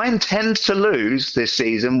 And Bayern tends to lose this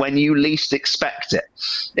season when you least expect it.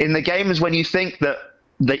 In the games when you think that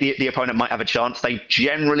the opponent might have a chance, they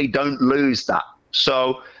generally don't lose that.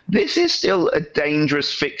 So this is still a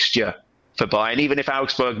dangerous fixture for Bayern, even if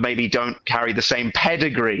Augsburg maybe don't carry the same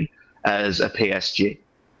pedigree as a PSG.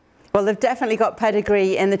 Well, they've definitely got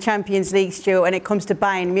pedigree in the Champions League, Stuart, when it comes to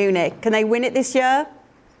Bayern Munich. Can they win it this year?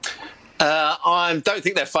 I don't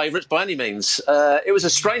think they're favourites by any means. It was a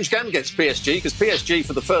strange game against PSG because PSG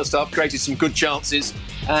for the first half created some good chances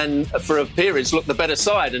and for a period looked the better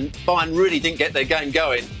side, and Bayern really didn't get their game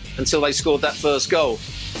going until they scored that first goal.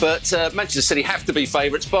 But Manchester City have to be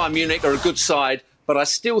favourites. Bayern Munich are a good side, but I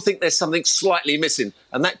still think there's something slightly missing,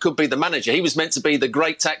 and that could be the manager. He was meant to be the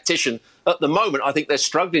great tactician. At the moment, I think they're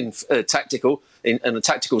struggling in a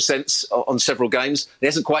tactical sense on several games. He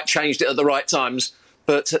hasn't quite changed it at the right times.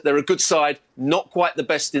 But they're a good side, not quite the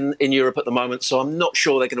best in Europe at the moment, so I'm not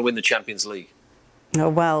sure they're going to win the Champions League. Oh,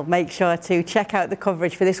 well, make sure to check out the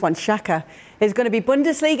coverage for this one. Xhaka is going to be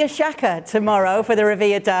Bundesliga Xhaka tomorrow for the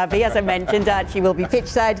Revilla Derby. As I mentioned, Archie will be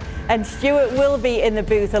pitchside and Stuart will be in the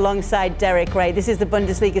booth alongside Derek Ray. This is the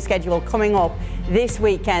Bundesliga schedule coming up this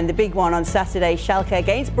weekend. The big one on Saturday, Schalke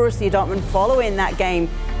against Borussia Dortmund, following that game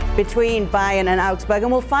between Bayern and Augsburg.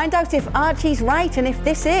 And we'll find out if Archie's right and if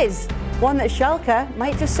this is one that Schalke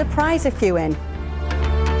might just surprise a few in.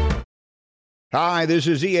 Hi, this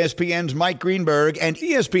is ESPN's Mike Greenberg, and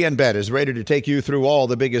ESPN Bet is ready to take you through all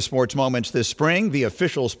the biggest sports moments this spring. The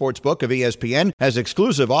official sports book of ESPN has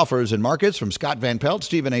exclusive offers and markets from Scott Van Pelt,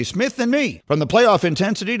 Stephen A. Smith, and me. From the playoff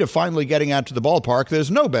intensity to finally getting out to the ballpark, there's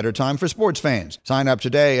no better time for sports fans. Sign up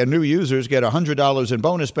today, and new users get $100 in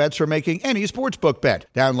bonus bets for making any sportsbook bet.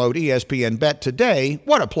 Download ESPN Bet today.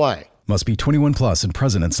 What a play. Must be 21 plus and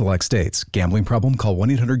present in select states. Gambling problem? Call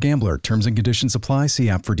 1-800-GAMBLER. Terms and conditions apply. See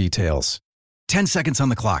app for details. 10 seconds on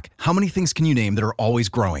the clock. How many things can you name that are always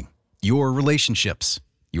growing? Your relationships,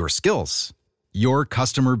 your skills, your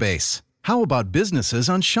customer base. How about businesses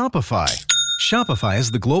on Shopify? Shopify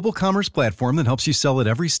is the global commerce platform that helps you sell at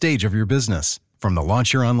every stage of your business. From the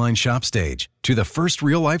launch your online shop stage to the first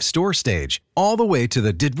real-life store stage, all the way to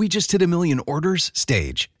the did we just hit a million orders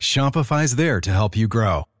stage. Shopify's there to help you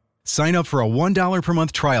grow. Sign up for a $1 per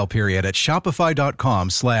month trial period at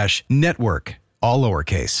shopify.com/network, all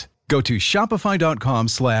lowercase. Go to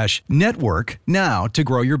shopify.com/network now to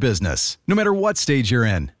grow your business, no matter what stage you're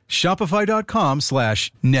in.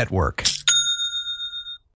 Shopify.com/network.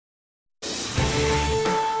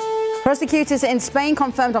 Prosecutors in Spain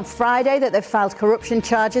confirmed on Friday that they've filed corruption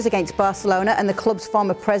charges against Barcelona and the club's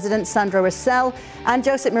former president, Sandro Rosell, and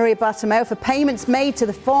Josep Maria Bartomeu for payments made to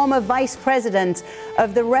the former vice president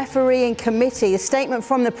of the refereeing committee. A statement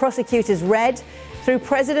from the prosecutors read, through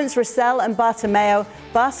Presidents Rosell and Bartomeu,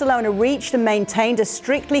 Barcelona reached and maintained a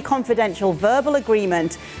strictly confidential verbal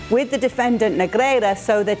agreement with the defendant Negreira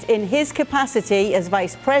so that in his capacity as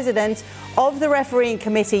vice president of the refereeing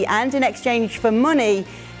committee and in exchange for money,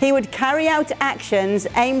 he would carry out actions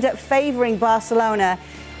aimed at favouring Barcelona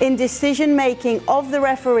in decision-making of the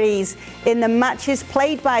referees in the matches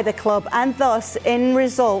played by the club and thus in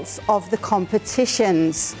results of the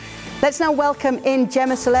competitions. Let's now welcome in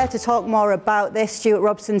Gemma Soler to talk more about this. Stuart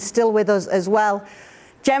Robson's still with us as well.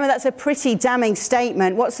 Gemma, that's a pretty damning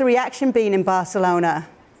statement. What's the reaction been in Barcelona?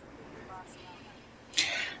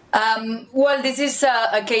 Well, this is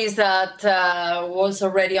a case that was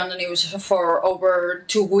already on the news for over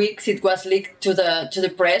 2 weeks. It was leaked to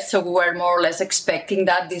the press, so we were more or less expecting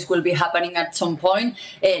that this will be happening at some point.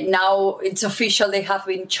 Now it's official; they have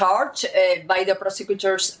been charged by the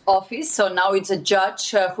prosecutor's office. So now it's a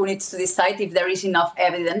judge who needs to decide if there is enough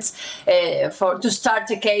evidence to start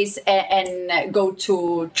a case and go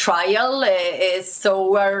to trial.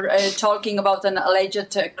 So we're talking about an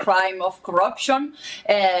alleged crime of corruption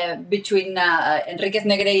between Enriquez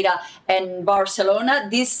Negreira and Barcelona.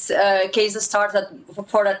 This case started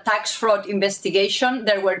for a tax fraud investigation.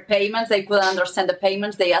 There were payments. They couldn't understand the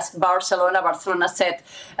payments. They asked Barcelona. Barcelona said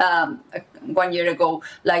 1 year ago,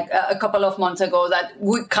 like a couple of months ago, that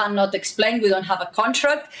we cannot explain. We don't have a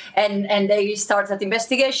contract. And they started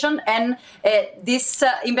investigation. And this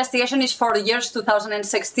investigation is for the years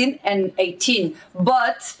 2016 and 18.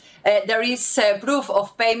 But there is proof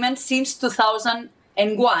of payment since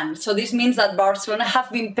 2001. So this means that Barcelona have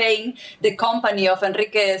been paying the company of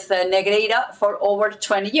Enriquez Negreira for over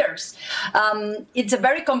 20 years. It's a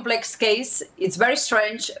very complex case. It's very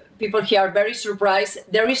strange. People here are very surprised.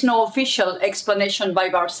 There is no official explanation by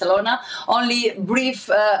Barcelona, only brief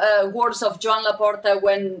words of Joan Laporta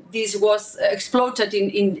when this was exploded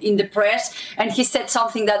in the press. And he said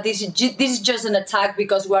something that this is just an attack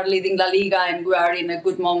because we are leading La Liga and we are in a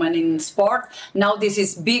good moment in sport. Now this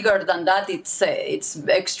is bigger than that. It's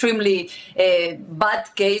extremely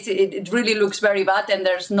bad case. It really looks very bad and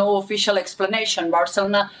there's no official explanation.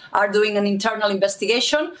 Barcelona are doing an internal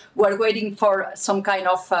investigation. We're waiting for some kind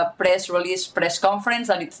of press release, press conference,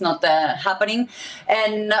 and it's not happening.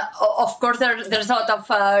 And of course, there's a lot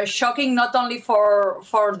of shocking, not only for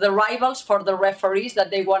the rivals, for the referees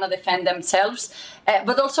that they want to defend themselves,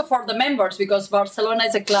 but also for the members, because Barcelona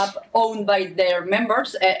is a club owned by their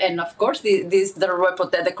members, and of course,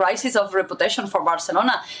 the crisis of reputation for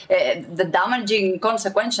Barcelona, the damaging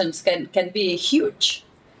consequences can be huge.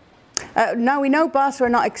 Now, we know Barca are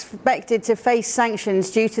not expected to face sanctions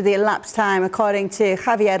due to the elapsed time, according to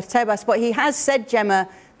Javier Tebas, but he has said, Gemma,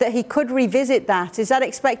 that he could revisit that. Is that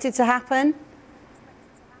expected to happen?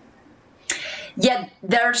 Yeah,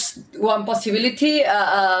 there's one possibility.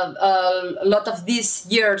 A lot of these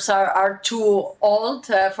years are too old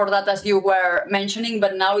for that, as you were mentioning,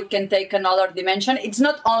 but now it can take another dimension. It's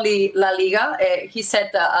not only La Liga. He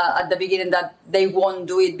said at the beginning that they won't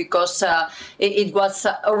do it because it was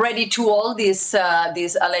already too old, these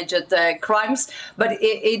alleged crimes. But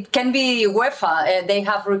it can be UEFA. They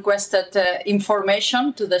have requested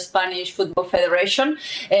information to the Spanish Football Federation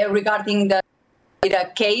regarding the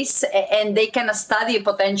case, and they can study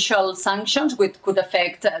potential sanctions which could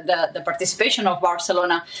affect the participation of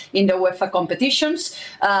Barcelona in the UEFA competitions.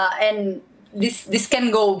 And this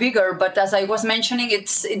can go bigger, but as I was mentioning,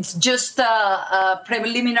 it's just a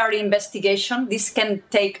preliminary investigation. This can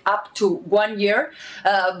take up to 1 year,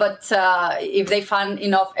 but if they find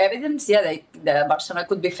enough evidence, the Barcelona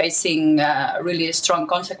could be facing really strong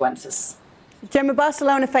consequences. Gemma,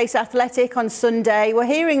 Barcelona face Athletic on Sunday. We're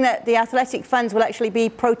hearing that the Athletic fans will actually be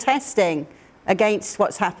protesting against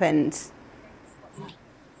what's happened.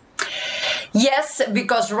 Yes,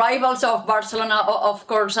 because rivals of Barcelona, of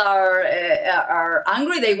course, are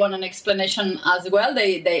angry. They want an explanation as well.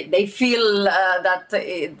 They feel that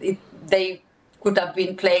they could have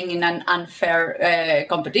been playing in an unfair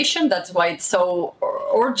competition. That's why it's so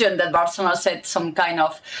urgent that Barcelona said some kind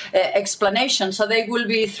of explanation. So they will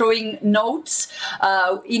be throwing notes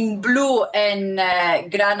in blue and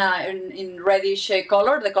grana in reddish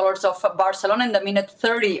color, the colors of Barcelona, in the minute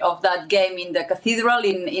 30 of that game in the cathedral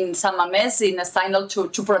in San Mamés, in a signal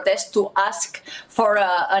to protest, to ask for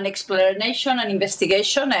an explanation, an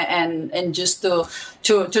investigation, and just to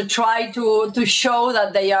try to show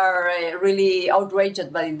that they are really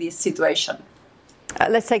outraged by this situation.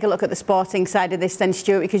 Let's take a look at the sporting side of this then,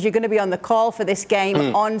 Stuart, because you're going to be on the call for this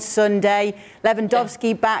game on Sunday.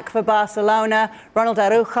 Lewandowski back for Barcelona. Ronald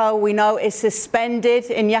Araujo, we know, is suspended.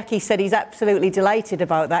 Iñaki said he's absolutely delighted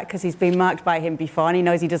about that because he's been marked by him before and he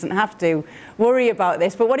knows he doesn't have to worry about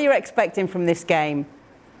this. But what are you expecting from this game?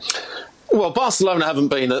 Well, Barcelona haven't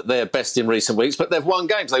been at their best in recent weeks, but they've won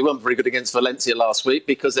games. They weren't very good against Valencia last week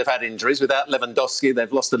because they've had injuries. Without Lewandowski,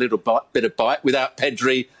 they've lost a little bit of bite. Without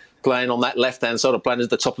Pedri playing on that left-hand side of playing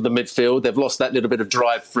at the top of the midfield, they've lost that little bit of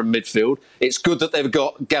drive from midfield. It's good that they've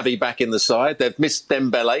got Gavi back in the side. They've missed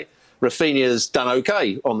Dembele. Rafinha's done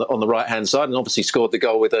OK on the right-hand side and obviously scored the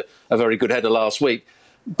goal with a very good header last week.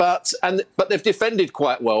 But they've defended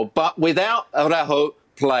quite well. But without Araujo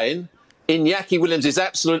playing, Iñaki Williams is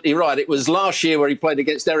absolutely right. It was last year where he played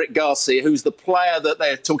against Eric Garcia, who's the player that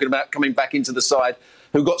they're talking about coming back into the side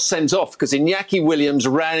who got sent off because Iñaki Williams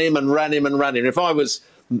ran him. If I was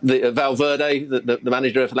Valverde, the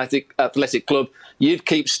manager of Athletic Club, you'd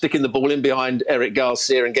keep sticking the ball in behind Eric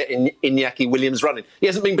Garcia and getting Iñaki Williams running. He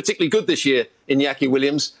hasn't been particularly good this year, Iñaki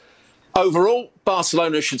Williams. Overall,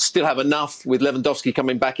 Barcelona should still have enough with Lewandowski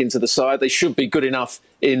coming back into the side. They should be good enough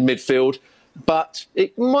in midfield. But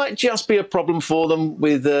it might just be a problem for them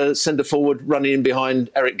with centre-forward running in behind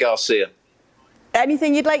Eric Garcia.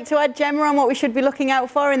 Anything you'd like to add, Gemma, on what we should be looking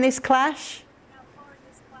out for in this clash?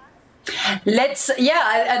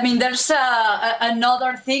 I mean, there's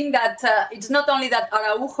another thing that it's not only that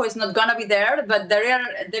Araujo is not going to be there, but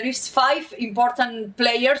there is 5 important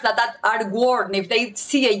players that are warned. If they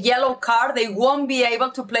see a yellow card, they won't be able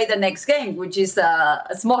to play the next game, which is a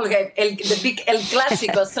small game, the big El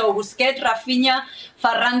Clásico. So Busquets, Rafinha,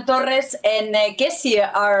 Ferran Torres and Kessie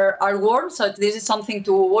are warned, so this is something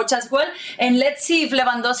to watch as well. And let's see if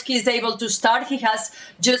Lewandowski is able to start. He has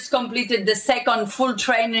just completed the second full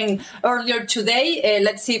training earlier today.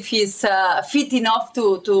 Let's see if he's fit enough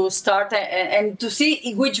to start and to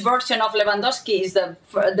see which version of Lewandowski is the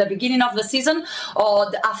beginning of the season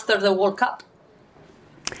or after the World Cup.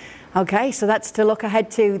 Okay, so that's to look ahead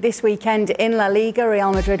to this weekend in La Liga.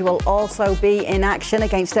 Real Madrid will also be in action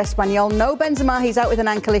against Espanyol. No Benzema, he's out with an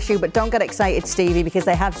ankle issue, but don't get excited, Stevie, because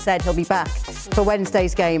they have said he'll be back for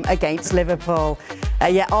Wednesday's game against Liverpool.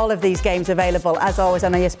 All of these games available, as always,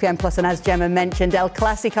 on ESPN Plus, and as Gemma mentioned, El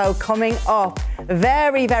Clásico coming up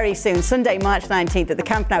very, very soon, Sunday, March 19th at the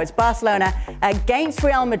Camp Nou. It's Barcelona against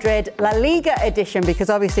Real Madrid, La Liga edition, because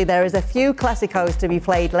obviously there is a few Clásicos to be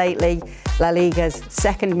played lately. La Liga's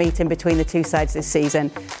second meeting between the two sides this season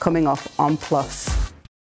coming up on Plus.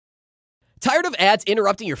 Tired of ads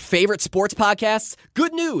interrupting your favorite sports podcasts?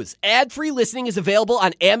 Good news! Ad-free listening is available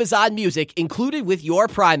on Amazon Music, included with your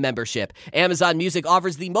Prime membership. Amazon Music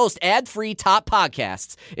offers the most ad-free top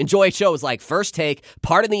podcasts. Enjoy shows like First Take,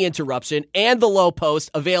 Pardon the Interruption, and The Low Post,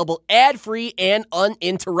 available ad-free and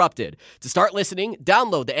uninterrupted. To start listening,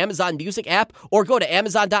 download the Amazon Music app or go to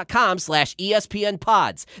amazon.com/ESPN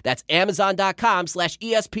Pods. That's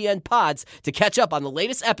amazon.com/ESPN Pods to catch up on the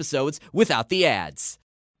latest episodes without the ads.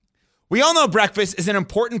 We all know breakfast is an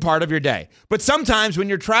important part of your day, but sometimes when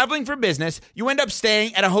you're traveling for business, you end up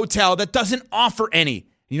staying at a hotel that doesn't offer any.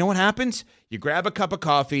 You know what happens? You grab a cup of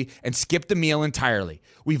coffee and skip the meal entirely.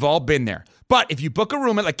 We've all been there. But if you book a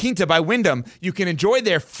room at La Quinta by Wyndham, you can enjoy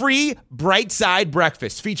their free Bright Side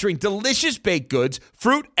breakfast featuring delicious baked goods,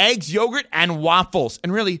 fruit, eggs, yogurt, and waffles.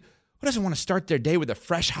 And really, who doesn't want to start their day with a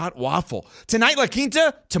fresh hot waffle? Tonight, La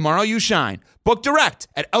Quinta, tomorrow you shine. Book direct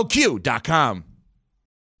at lq.com.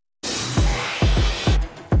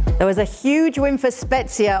 There was a huge win for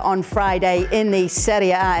Spezia on Friday in the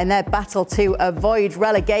Serie A in their battle to avoid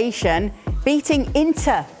relegation, beating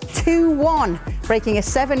Inter 2-1, breaking a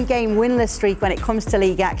 7-game winless streak when it comes to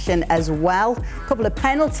league action as well. A couple of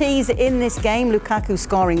penalties in this game, Lukaku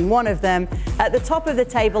scoring one of them. At the top of the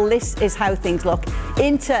table, this is how things look.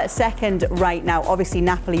 Inter second right now. Obviously,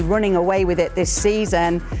 Napoli running away with it this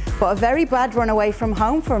season, but a very bad run away from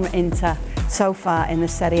home from Inter so far in the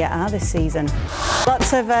Serie A this season.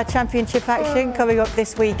 Lots of championship action coming up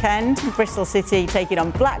this weekend. Bristol City taking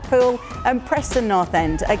on Blackpool and Preston North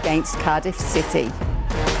End against Cardiff City.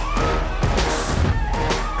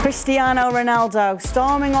 Cristiano Ronaldo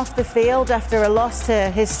storming off the field after a loss to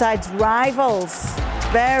his side's rivals.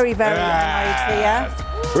 Very, very annoyed here.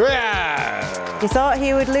 You thought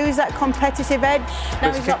he would lose that competitive edge?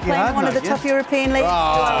 Now he's not playing one of the top European leagues.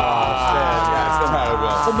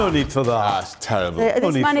 There's no need for that. That's terrible.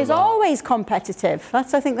 This man is always competitive. I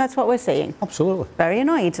think that's what we're seeing. Absolutely. Very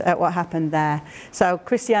annoyed at what happened there. So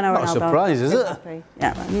Cristiano Ronaldo. Not a surprise, is it? Happy.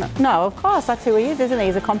 Yeah, no, of course, that's who he is, isn't he?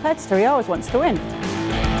 He's a competitor. He always wants to win.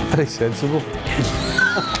 Very sensible.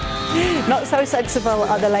 Not so sensible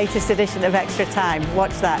on the latest edition of Extra Time.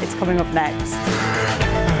 Watch that. It's coming up next.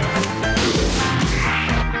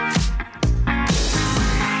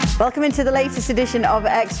 Welcome into the latest edition of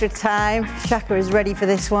Extra Time. Shaka is ready for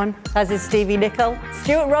this one, as is Stevie Nicol.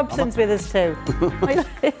 Stuart Robson's with us too.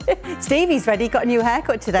 Stevie's ready, got a new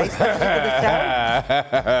haircut today. For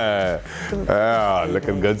the show.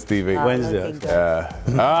 Looking good, Stevie. Wednesday.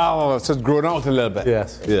 So it's grown out a little bit.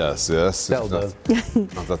 Yes. Settle down.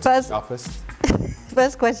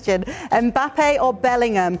 First question, Mbappe or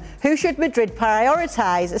Bellingham? Who should Madrid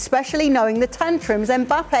prioritise, especially knowing the tantrums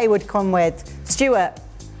Mbappe would come with? Stuart?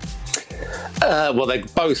 Well, they're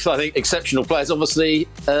both, I think, exceptional players, obviously.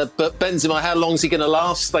 But Benzema, how long is he going to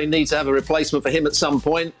last? They need to have a replacement for him at some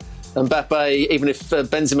point. Mbappe, even if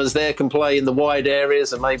Benzema's there, can play in the wide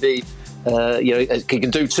areas and maybe He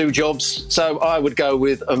can do two jobs. So I would go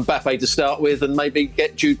with Mbappe to start with and maybe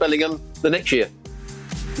get Jude Bellingham the next year.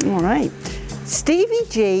 All right. Stevie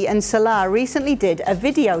G and Salah recently did a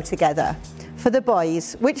video together for the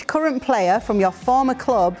boys. Which current player from your former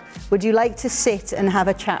club would you like to sit and have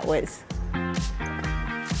a chat with?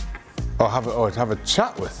 Have a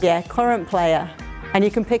chat with? Yeah, current player. And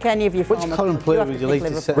you can pick any of your former Which current player would you like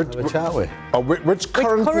to sit and have a chat with? Which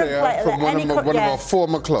current player from one of our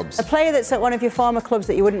former clubs? A player that's at one of your former clubs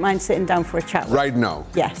that you wouldn't mind sitting down for a chat with? Right now?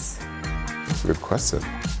 Yes. That's a good question.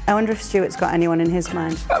 I wonder if Stuart's got anyone in his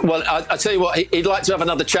mind. Well, I tell you what, he'd like to have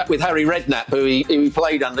another chat with Harry Redknapp, who he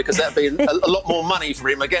played under, because that'd be a lot more money for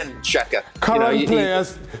him again, Shaka. Current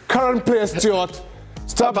players, Stuart.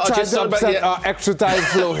 Stop trying to upset our extra time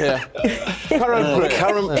flow here.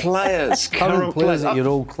 Current players at your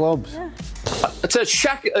old clubs. Yeah. I'd say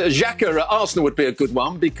Xhaka at Arsenal would be a good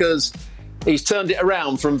one, because he's turned it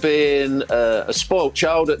around from being a spoilt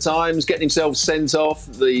child at times, getting himself sent off,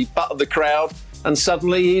 the butt of the crowd, and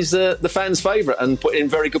suddenly he's the fans' favourite and putting in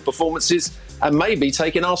very good performances and maybe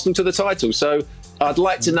taking Arsenal to the title. So I'd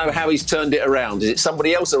like to know how he's turned it around. Is it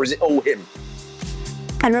somebody else or is it all him?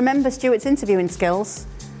 And remember Stuart's interviewing skills.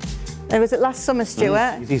 Was it last summer,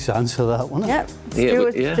 Stuart? You need to answer that, wasn't it? Yep.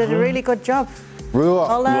 Stuart did a really good job.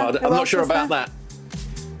 Well, I'm not sure about that.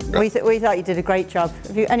 We thought you did a great job.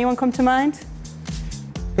 Have anyone come to mind?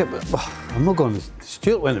 Yeah, but I'm not going.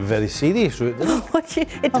 Stuart went a very serious route, didn't he? What did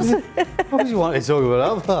you want to talk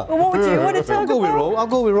about after? Well, what would you want to talk about? I'll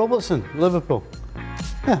go with Robertson, Liverpool.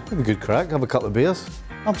 Yeah, have a good crack, have a couple of beers.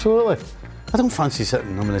 Absolutely. I don't fancy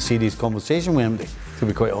sitting having a serious conversation with him, to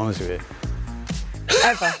be quite honest with you.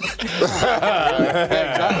 Ever.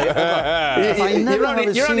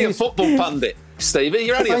 Exactly. You're only a football pundit, Stevie.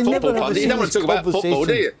 You're only a football pundit. You don't want to talk about football,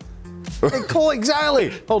 do you?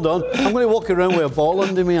 Exactly. Hold on. I'm going to walk around with a ball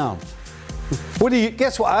under my arm.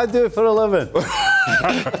 Guess what I do for a living?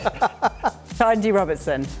 Andy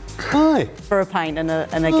Robertson. Aye. For a pint and a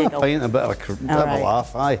giggle. A pint and a bit of a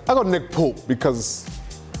laugh, aye. I got Nick Pope because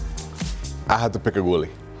I had to pick a goalie.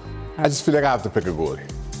 I just feel like I have to pick a goalie.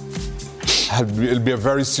 It'll be a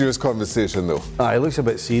very serious conversation, though. It looks a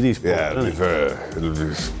bit serious. Yeah, it'll be very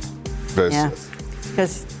serious.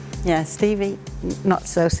 Because, Stevie, not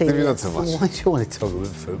so serious. Stevie, not so much. Why do you want to talk about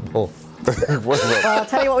football? Well, I'll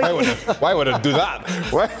tell you what why would I do that?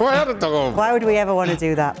 Why would we ever want to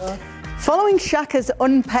do that? Following Shaka's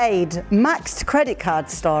unpaid, maxed credit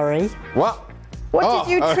card story. What did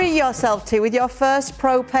you treat yourself to with your first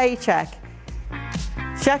pro paycheck?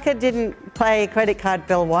 Shaka didn't pay a credit card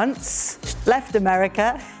bill once, left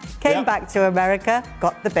America, came back to America,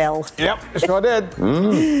 got the bill. Yep, sure did.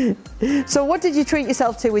 So what did you treat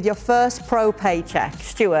yourself to with your first pro paycheck,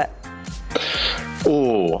 Stuart?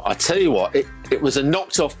 Oh, I tell you what, it was a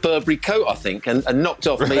knocked off Burberry coat, I think, and knocked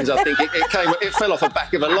off means I think it fell off the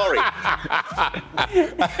back of a lorry.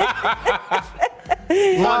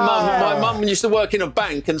 My mum used to work in a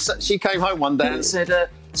bank, and she came home one day and said,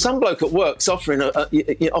 some bloke at work's offering a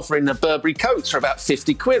Burberry coats for about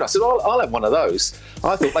 50 quid. I said, I'll have one of those.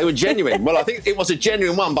 I thought they were genuine. Well, I think it was a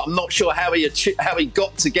genuine one, but I'm not sure how he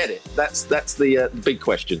got to get it. That's the big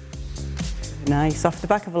question. Nice, off the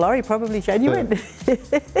back of a lorry, probably genuine.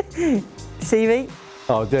 CV?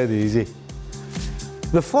 Oh, dead easy.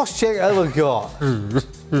 The first check I ever got.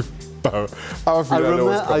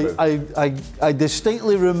 I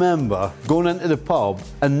distinctly remember going into the pub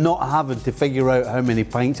and not having to figure out how many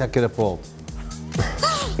pints I could afford.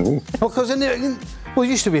 Because I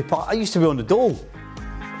used to be on the dole.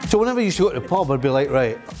 So whenever I used to go to the pub, I'd be like,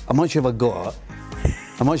 right, how much have I got?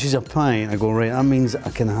 How much is a pint? I go, right, that means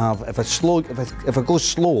I can have, if I go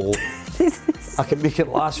slow, I can make it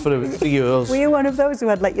last for about 3 hours. Were you one of those who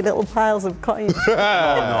had like your little piles of coins?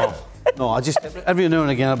 No, I just, every now and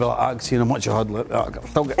again, I'll be like, seeing how much I had left. I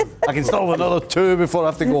can still have another 2 before I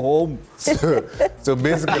have to go home. So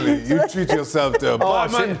basically, you treat yourself to a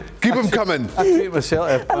barman. Keep them coming. I treat myself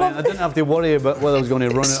to a pint. I didn't have to worry about whether I was going to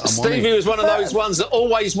run out of money. Stevie was one of those ones that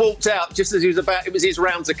always walked out just as it was his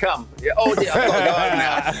round to come. I've got to go home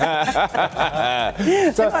now.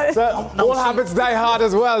 so all habits die hard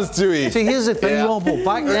as well, Stewie. See, here's the thing, Robbo.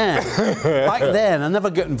 Back then, I never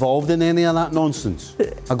got involved in any of that nonsense.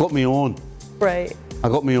 I got my own. Right. I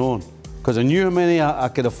got my own. Because I knew how many I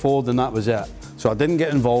could afford, and that was it. So I didn't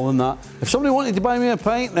get involved in that. If somebody wanted to buy me a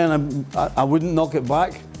pint, then I wouldn't knock it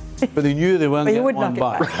back. But they knew they weren't getting one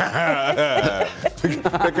back.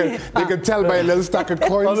 They could tell by a little stack of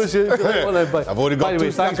coins. I've only got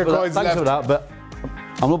 2 stacks of coins left. Thanks for that, but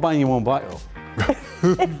I'm not buying you one back, though.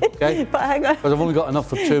 Okay? But hang on. Because I've only got enough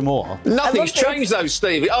for 2 more. Nothing's changed though,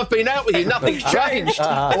 Stevie. I've been out with you. Nothing's changed.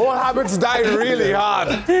 All habits die really hard.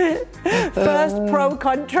 First pro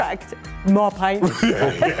contract. More pints.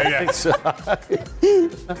 That's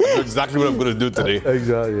exactly what I'm going to do today.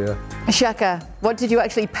 Exactly, yeah. Shaka, what did you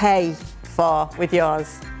actually pay for with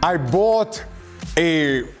yours? I bought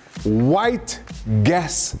a white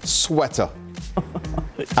Guess sweater.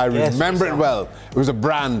 I remember it well. It was a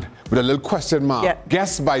brand with a little question mark. Yeah.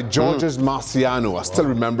 Guess by Georges Marciano. I still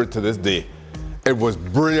remember it to this day. It was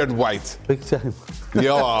brilliant white. Big time.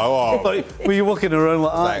 Yeah, Were you walking around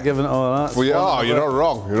like that, giving it all that? Well, yeah, you're not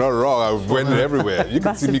wrong. You're not wrong. I was winning everywhere. You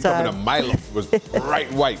can see me Massive coming a time. mile up. It was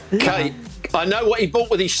bright white. Kate, I know what he bought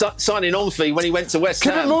with his signing on fee when he went to West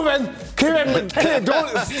Keep Ham. it moving. Keep it.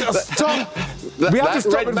 Don't stop. We have to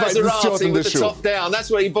stop red inviting this short Maserati on with this the show. top down. That's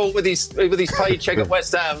what he bought with his paycheck at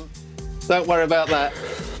West Ham. Don't worry about that.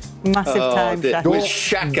 Massive time, dear. Shaka. With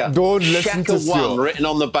Shaka. Don't listen Shaka to 1 Stuart. written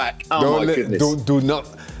on the back. Oh my goodness.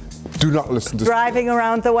 Do not listen to Driving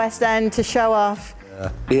around the West End to show off.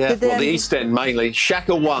 Yeah, Did well, they- the East End mainly.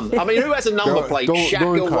 Shaka 1. I mean, who has a number plate? Don't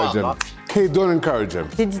Shaka encourage 1. him. Kate, don't encourage him.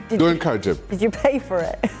 Don't encourage him. Did you pay for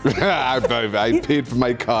it? I paid for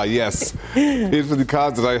my car, yes. Paid for the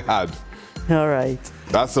cars that I had. All right.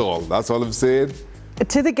 That's all. That's all I'm saying.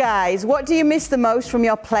 To the guys, what do you miss the most from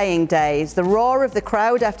your playing days? The roar of the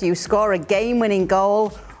crowd after you score a game-winning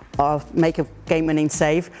goal or make a game-winning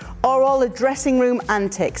save, or all the dressing room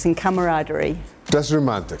antics and camaraderie? Just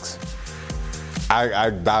romantics.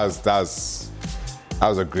 That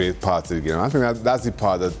was a great part of the game. I think that's the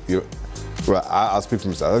part that I'll speak for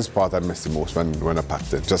myself. That's the part I miss the most when I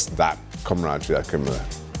packed it. Just that camaraderie that came with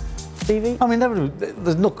it. Stevie? I mean,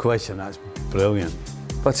 there's no question that's brilliant.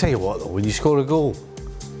 But I tell you what, though, when you score a goal,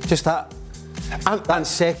 just that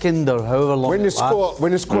second or however long. When you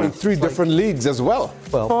score in 3 different leagues as well.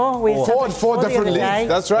 Well, four different leagues.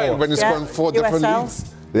 That's right. When you score in 4 different USL.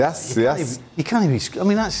 leagues. Yes. You can't even. I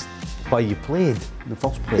mean, that's why you played in the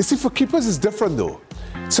first place. You see, for keepers, it's different though.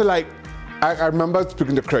 So, like, I remember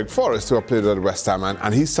speaking to Craig Forrest, who I played at West Ham,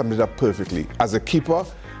 and he summed it up perfectly. As a keeper,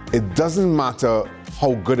 it doesn't matter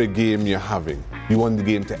how good a game you're having. You want the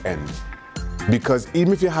game to end. Because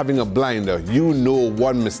even if you're having a blinder, you know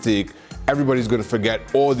one mistake, everybody's going to forget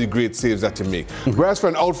all the great saves that you make. Whereas for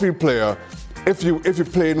an outfield player, if you're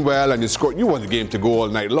playing well and you score, you want the game to go all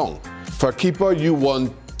night long. For a keeper, you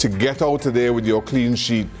want to get out of there with your clean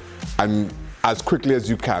sheet and as quickly as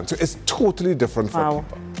you can. So it's totally different for a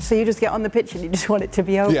keeper. So you just get on the pitch and you just want it to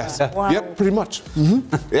be over? Yes. Wow. Yep, pretty much.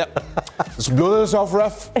 Yep. Just blow this off,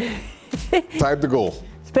 ref. Time to go.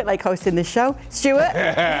 It's a bit like hosting this show. Stuart?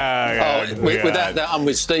 Without that, I'm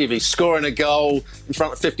with Stevie. Scoring a goal in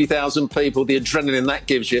front of 50,000 people, the adrenaline that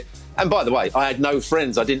gives you. And by the way, I had no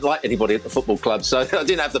friends. I didn't like anybody at the football club, so I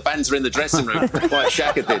didn't have the banter in the dressing room like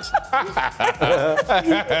Shaka did.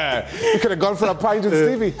 You could have gone for a pint with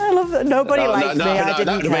Stevie. I love that. Nobody liked me. I That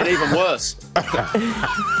didn't would have been even worse.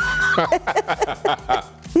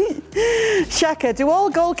 Shaka, do all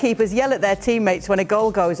goalkeepers yell at their teammates when a goal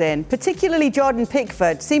goes in? Particularly Jordan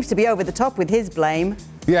Pickford seems to be over the top with his blame.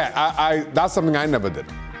 Yeah, that's something I never did.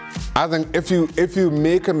 I think if you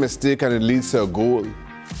make a mistake and it leads to a goal,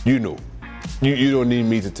 you know. You don't need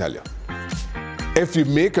me to tell you. If you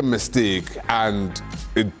make a mistake and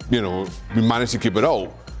we manage to keep it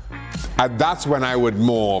out, that's when I would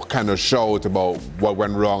more kind of shout about what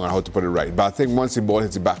went wrong and how to put it right. But I think once the ball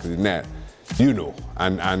hits the back of the net, you know,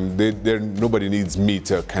 and nobody needs me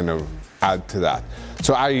to kind of add to that.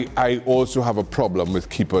 So I also have a problem with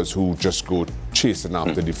keepers who just go chasing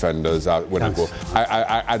after defenders when they go.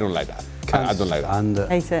 I don't like that. I don't like that. And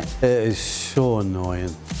Hate it. It is so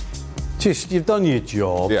annoying. Just, you've done your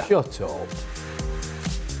job. Yeah. Shut up.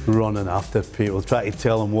 Running after people, trying to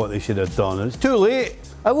tell them what they should have done. It's too late.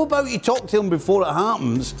 How about you talk to them before it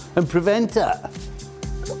happens and prevent it?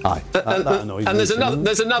 Aye, that annoys and me.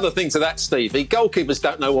 there's another thing to that, Stevie. Goalkeepers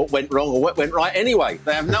don't know what went wrong or what went right anyway.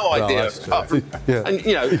 They have no idea. that's true. Yeah.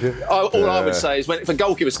 And all I would say is if a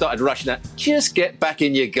goalkeeper started rushing out, just get back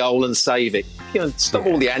in your goal and save it. Stop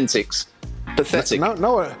all the antics. Pathetic.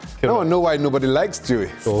 Now I know why nobody likes Dewey.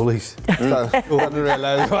 Goalies. I didn't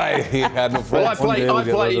realise why he had no Well,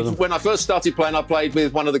 friends. when I first started playing, I played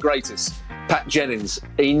with one of the greatest, Pat Jennings.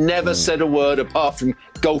 He never said a word apart from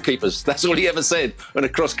goalkeepers. That's all he ever said when a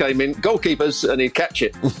cross came in. Goalkeepers, and he'd catch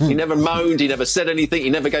it. He never moaned, he never said anything, he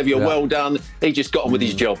never gave you a well done. He just got on with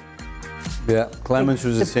his job. Yeah, Clemens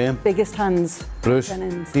was the same. Biggest hands. Bruce.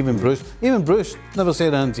 Jennings. Even Bruce never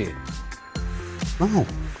said anything to you. No.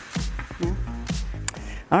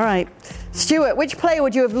 All right. Stuart, which player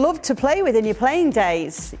would you have loved to play with in your playing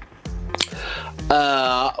days?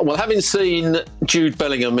 Well, having seen Jude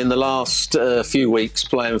Bellingham in the last few weeks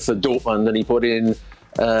playing for Dortmund, and he put in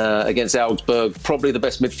against Augsburg probably the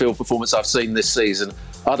best midfield performance I've seen this season.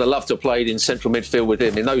 I'd have loved to have played in central midfield with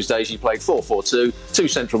him. In those days, you played 4-4-2, two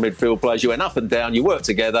central midfield players. You went up and down, you worked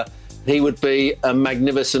together. He would be a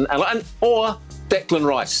magnificent... Or Declan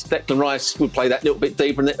Rice. Declan Rice would play that little bit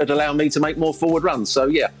deeper, and it would allow me to make more forward runs. So,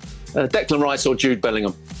 yeah, Declan Rice or Jude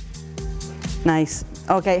Bellingham. Nice.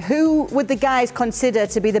 OK, who would the guys consider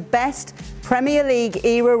to be the best Premier League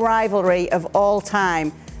era rivalry of all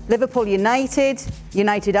time? Liverpool United,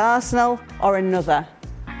 United Arsenal, or another?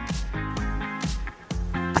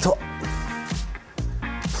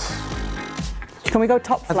 Can we go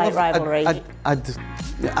top flight rivalry? I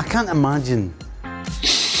can't imagine.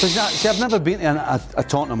 See, I've never been to a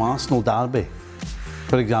Tottenham Arsenal derby,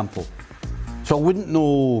 for example. So I wouldn't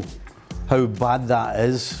know how bad that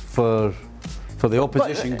is for the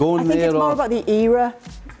opposition going there. I think it's more about the era,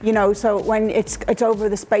 you know, so when it's over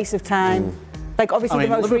the space of time. Like, obviously, the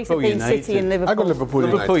most recent being City and Liverpool. I go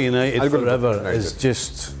Liverpool United forever is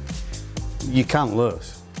just... You can't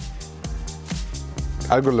lose.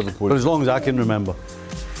 I'll go Liverpool. But as long as I can remember.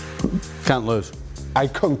 Can't lose. I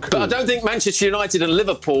concur. But I don't think Manchester United and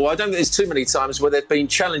Liverpool, I don't think there's too many times where they've been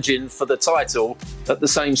challenging for the title at the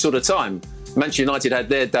same sort of time. Manchester United had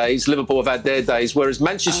their days, Liverpool have had their days, whereas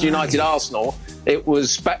Manchester United, Arsenal, it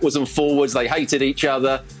was backwards and forwards. They hated each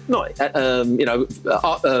other. Not,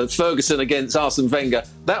 Ferguson against Arsene Wenger.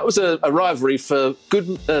 That was a rivalry for a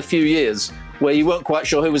good few years where you weren't quite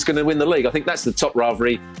sure who was going to win the league. I think that's the top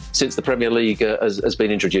rivalry since the Premier League has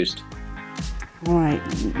been introduced. All right,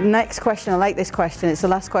 next question. I like this question. It's the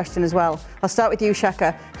last question as well. I'll start with you,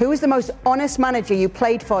 Shaka. Who was the most honest manager you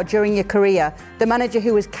played for during your career? The manager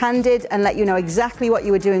who was candid and let you know exactly what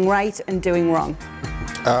you were doing right and doing wrong?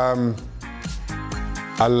 I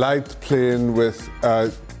liked playing with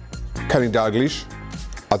Kenny Dalglish.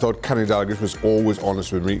 I thought Kenny Dalglish was always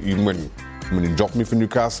honest with me, even when he dropped me for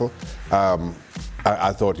Newcastle.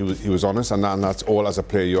 I thought he was honest, and that's all as a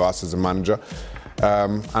player you ask as a manager.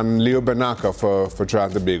 And Leo Bernacca for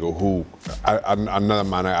Trinidad and Tobago, who another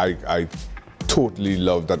man I totally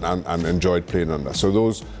loved and enjoyed playing under. So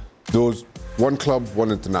those one club,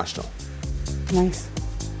 one international. Nice.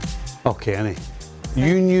 Okay, Kenny.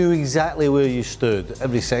 You knew exactly where you stood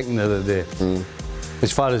every second of the day.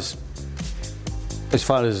 As far as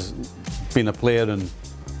being a player and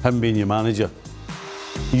him being your manager,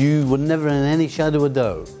 you were never in any shadow of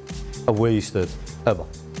doubt of where you stood, ever.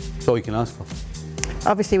 That's all you can ask for.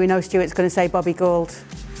 Obviously, we know Stuart's going to say Bobby Gould.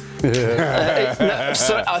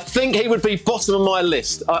 So I think he would be bottom of my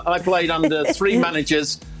list. I played under three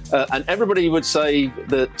managers, and everybody would say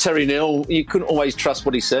that Terry Neal, you couldn't always trust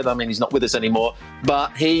what he said. I mean, he's not with us anymore,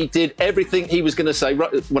 but he did everything he was going to say.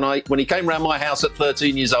 When he came round my house at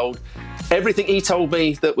 13 years old, everything he told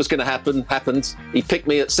me that was going to happen happened. He picked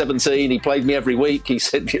me at 17. He played me every week. He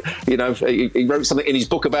said, he wrote something in his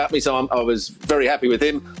book about me, so I was very happy with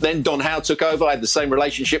him. Then Don Howe took over. I had the same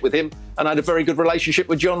relationship with him, and I had a very good relationship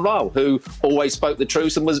with John Ryle, who always spoke the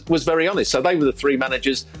truth and was very honest. So they were the three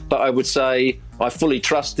managers that I would say I fully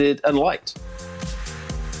trusted and liked.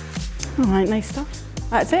 All right, nice stuff.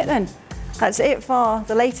 That's it then. That's it for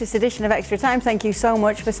the latest edition of Extra Time. Thank you so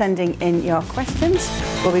much for sending in your questions.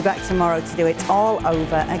 We'll be back tomorrow to do it all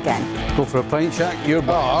over again. Go for a pint, Shaq. You're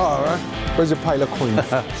back. All right. Where's your pile of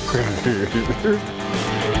coins?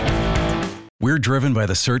 We're driven by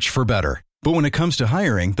the search for better. But when it comes to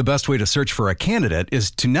hiring, the best way to search for a candidate is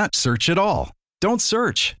to not search at all. Don't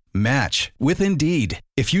search. Match with Indeed.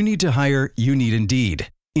 If you need to hire, you need Indeed.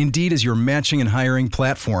 Indeed is your matching and hiring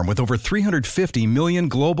platform with over 350 million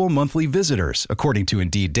global monthly visitors, according to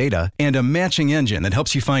Indeed data, and a matching engine that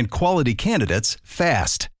helps you find quality candidates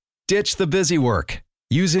fast. Ditch the busy work.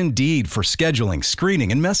 Use Indeed for scheduling, screening,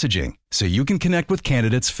 and messaging so you can connect with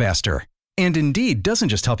candidates faster. And Indeed doesn't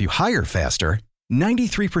just help you hire faster.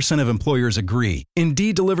 93% of employers agree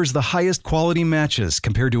Indeed delivers the highest quality matches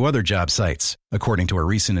compared to other job sites, according to a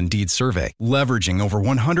recent Indeed survey. Leveraging over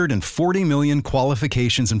 140 million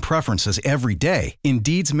qualifications and preferences every day,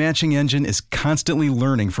 Indeed's matching engine is constantly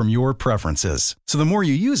learning from your preferences. So the more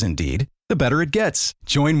you use Indeed, the better it gets.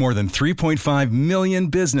 Join more than 3.5 million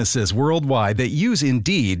businesses worldwide that use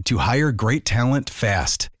Indeed to hire great talent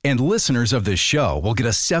fast. And listeners of this show will get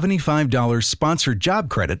a $75 sponsored job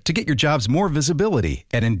credit to get your jobs more visibility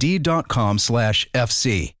at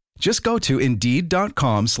Indeed.com/FC. Just go to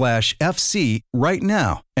Indeed.com/FC right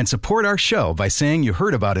now and support our show by saying you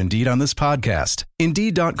heard about Indeed on this podcast.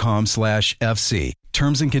 Indeed.com/FC.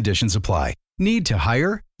 Terms and conditions apply. Need to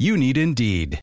hire? You need Indeed.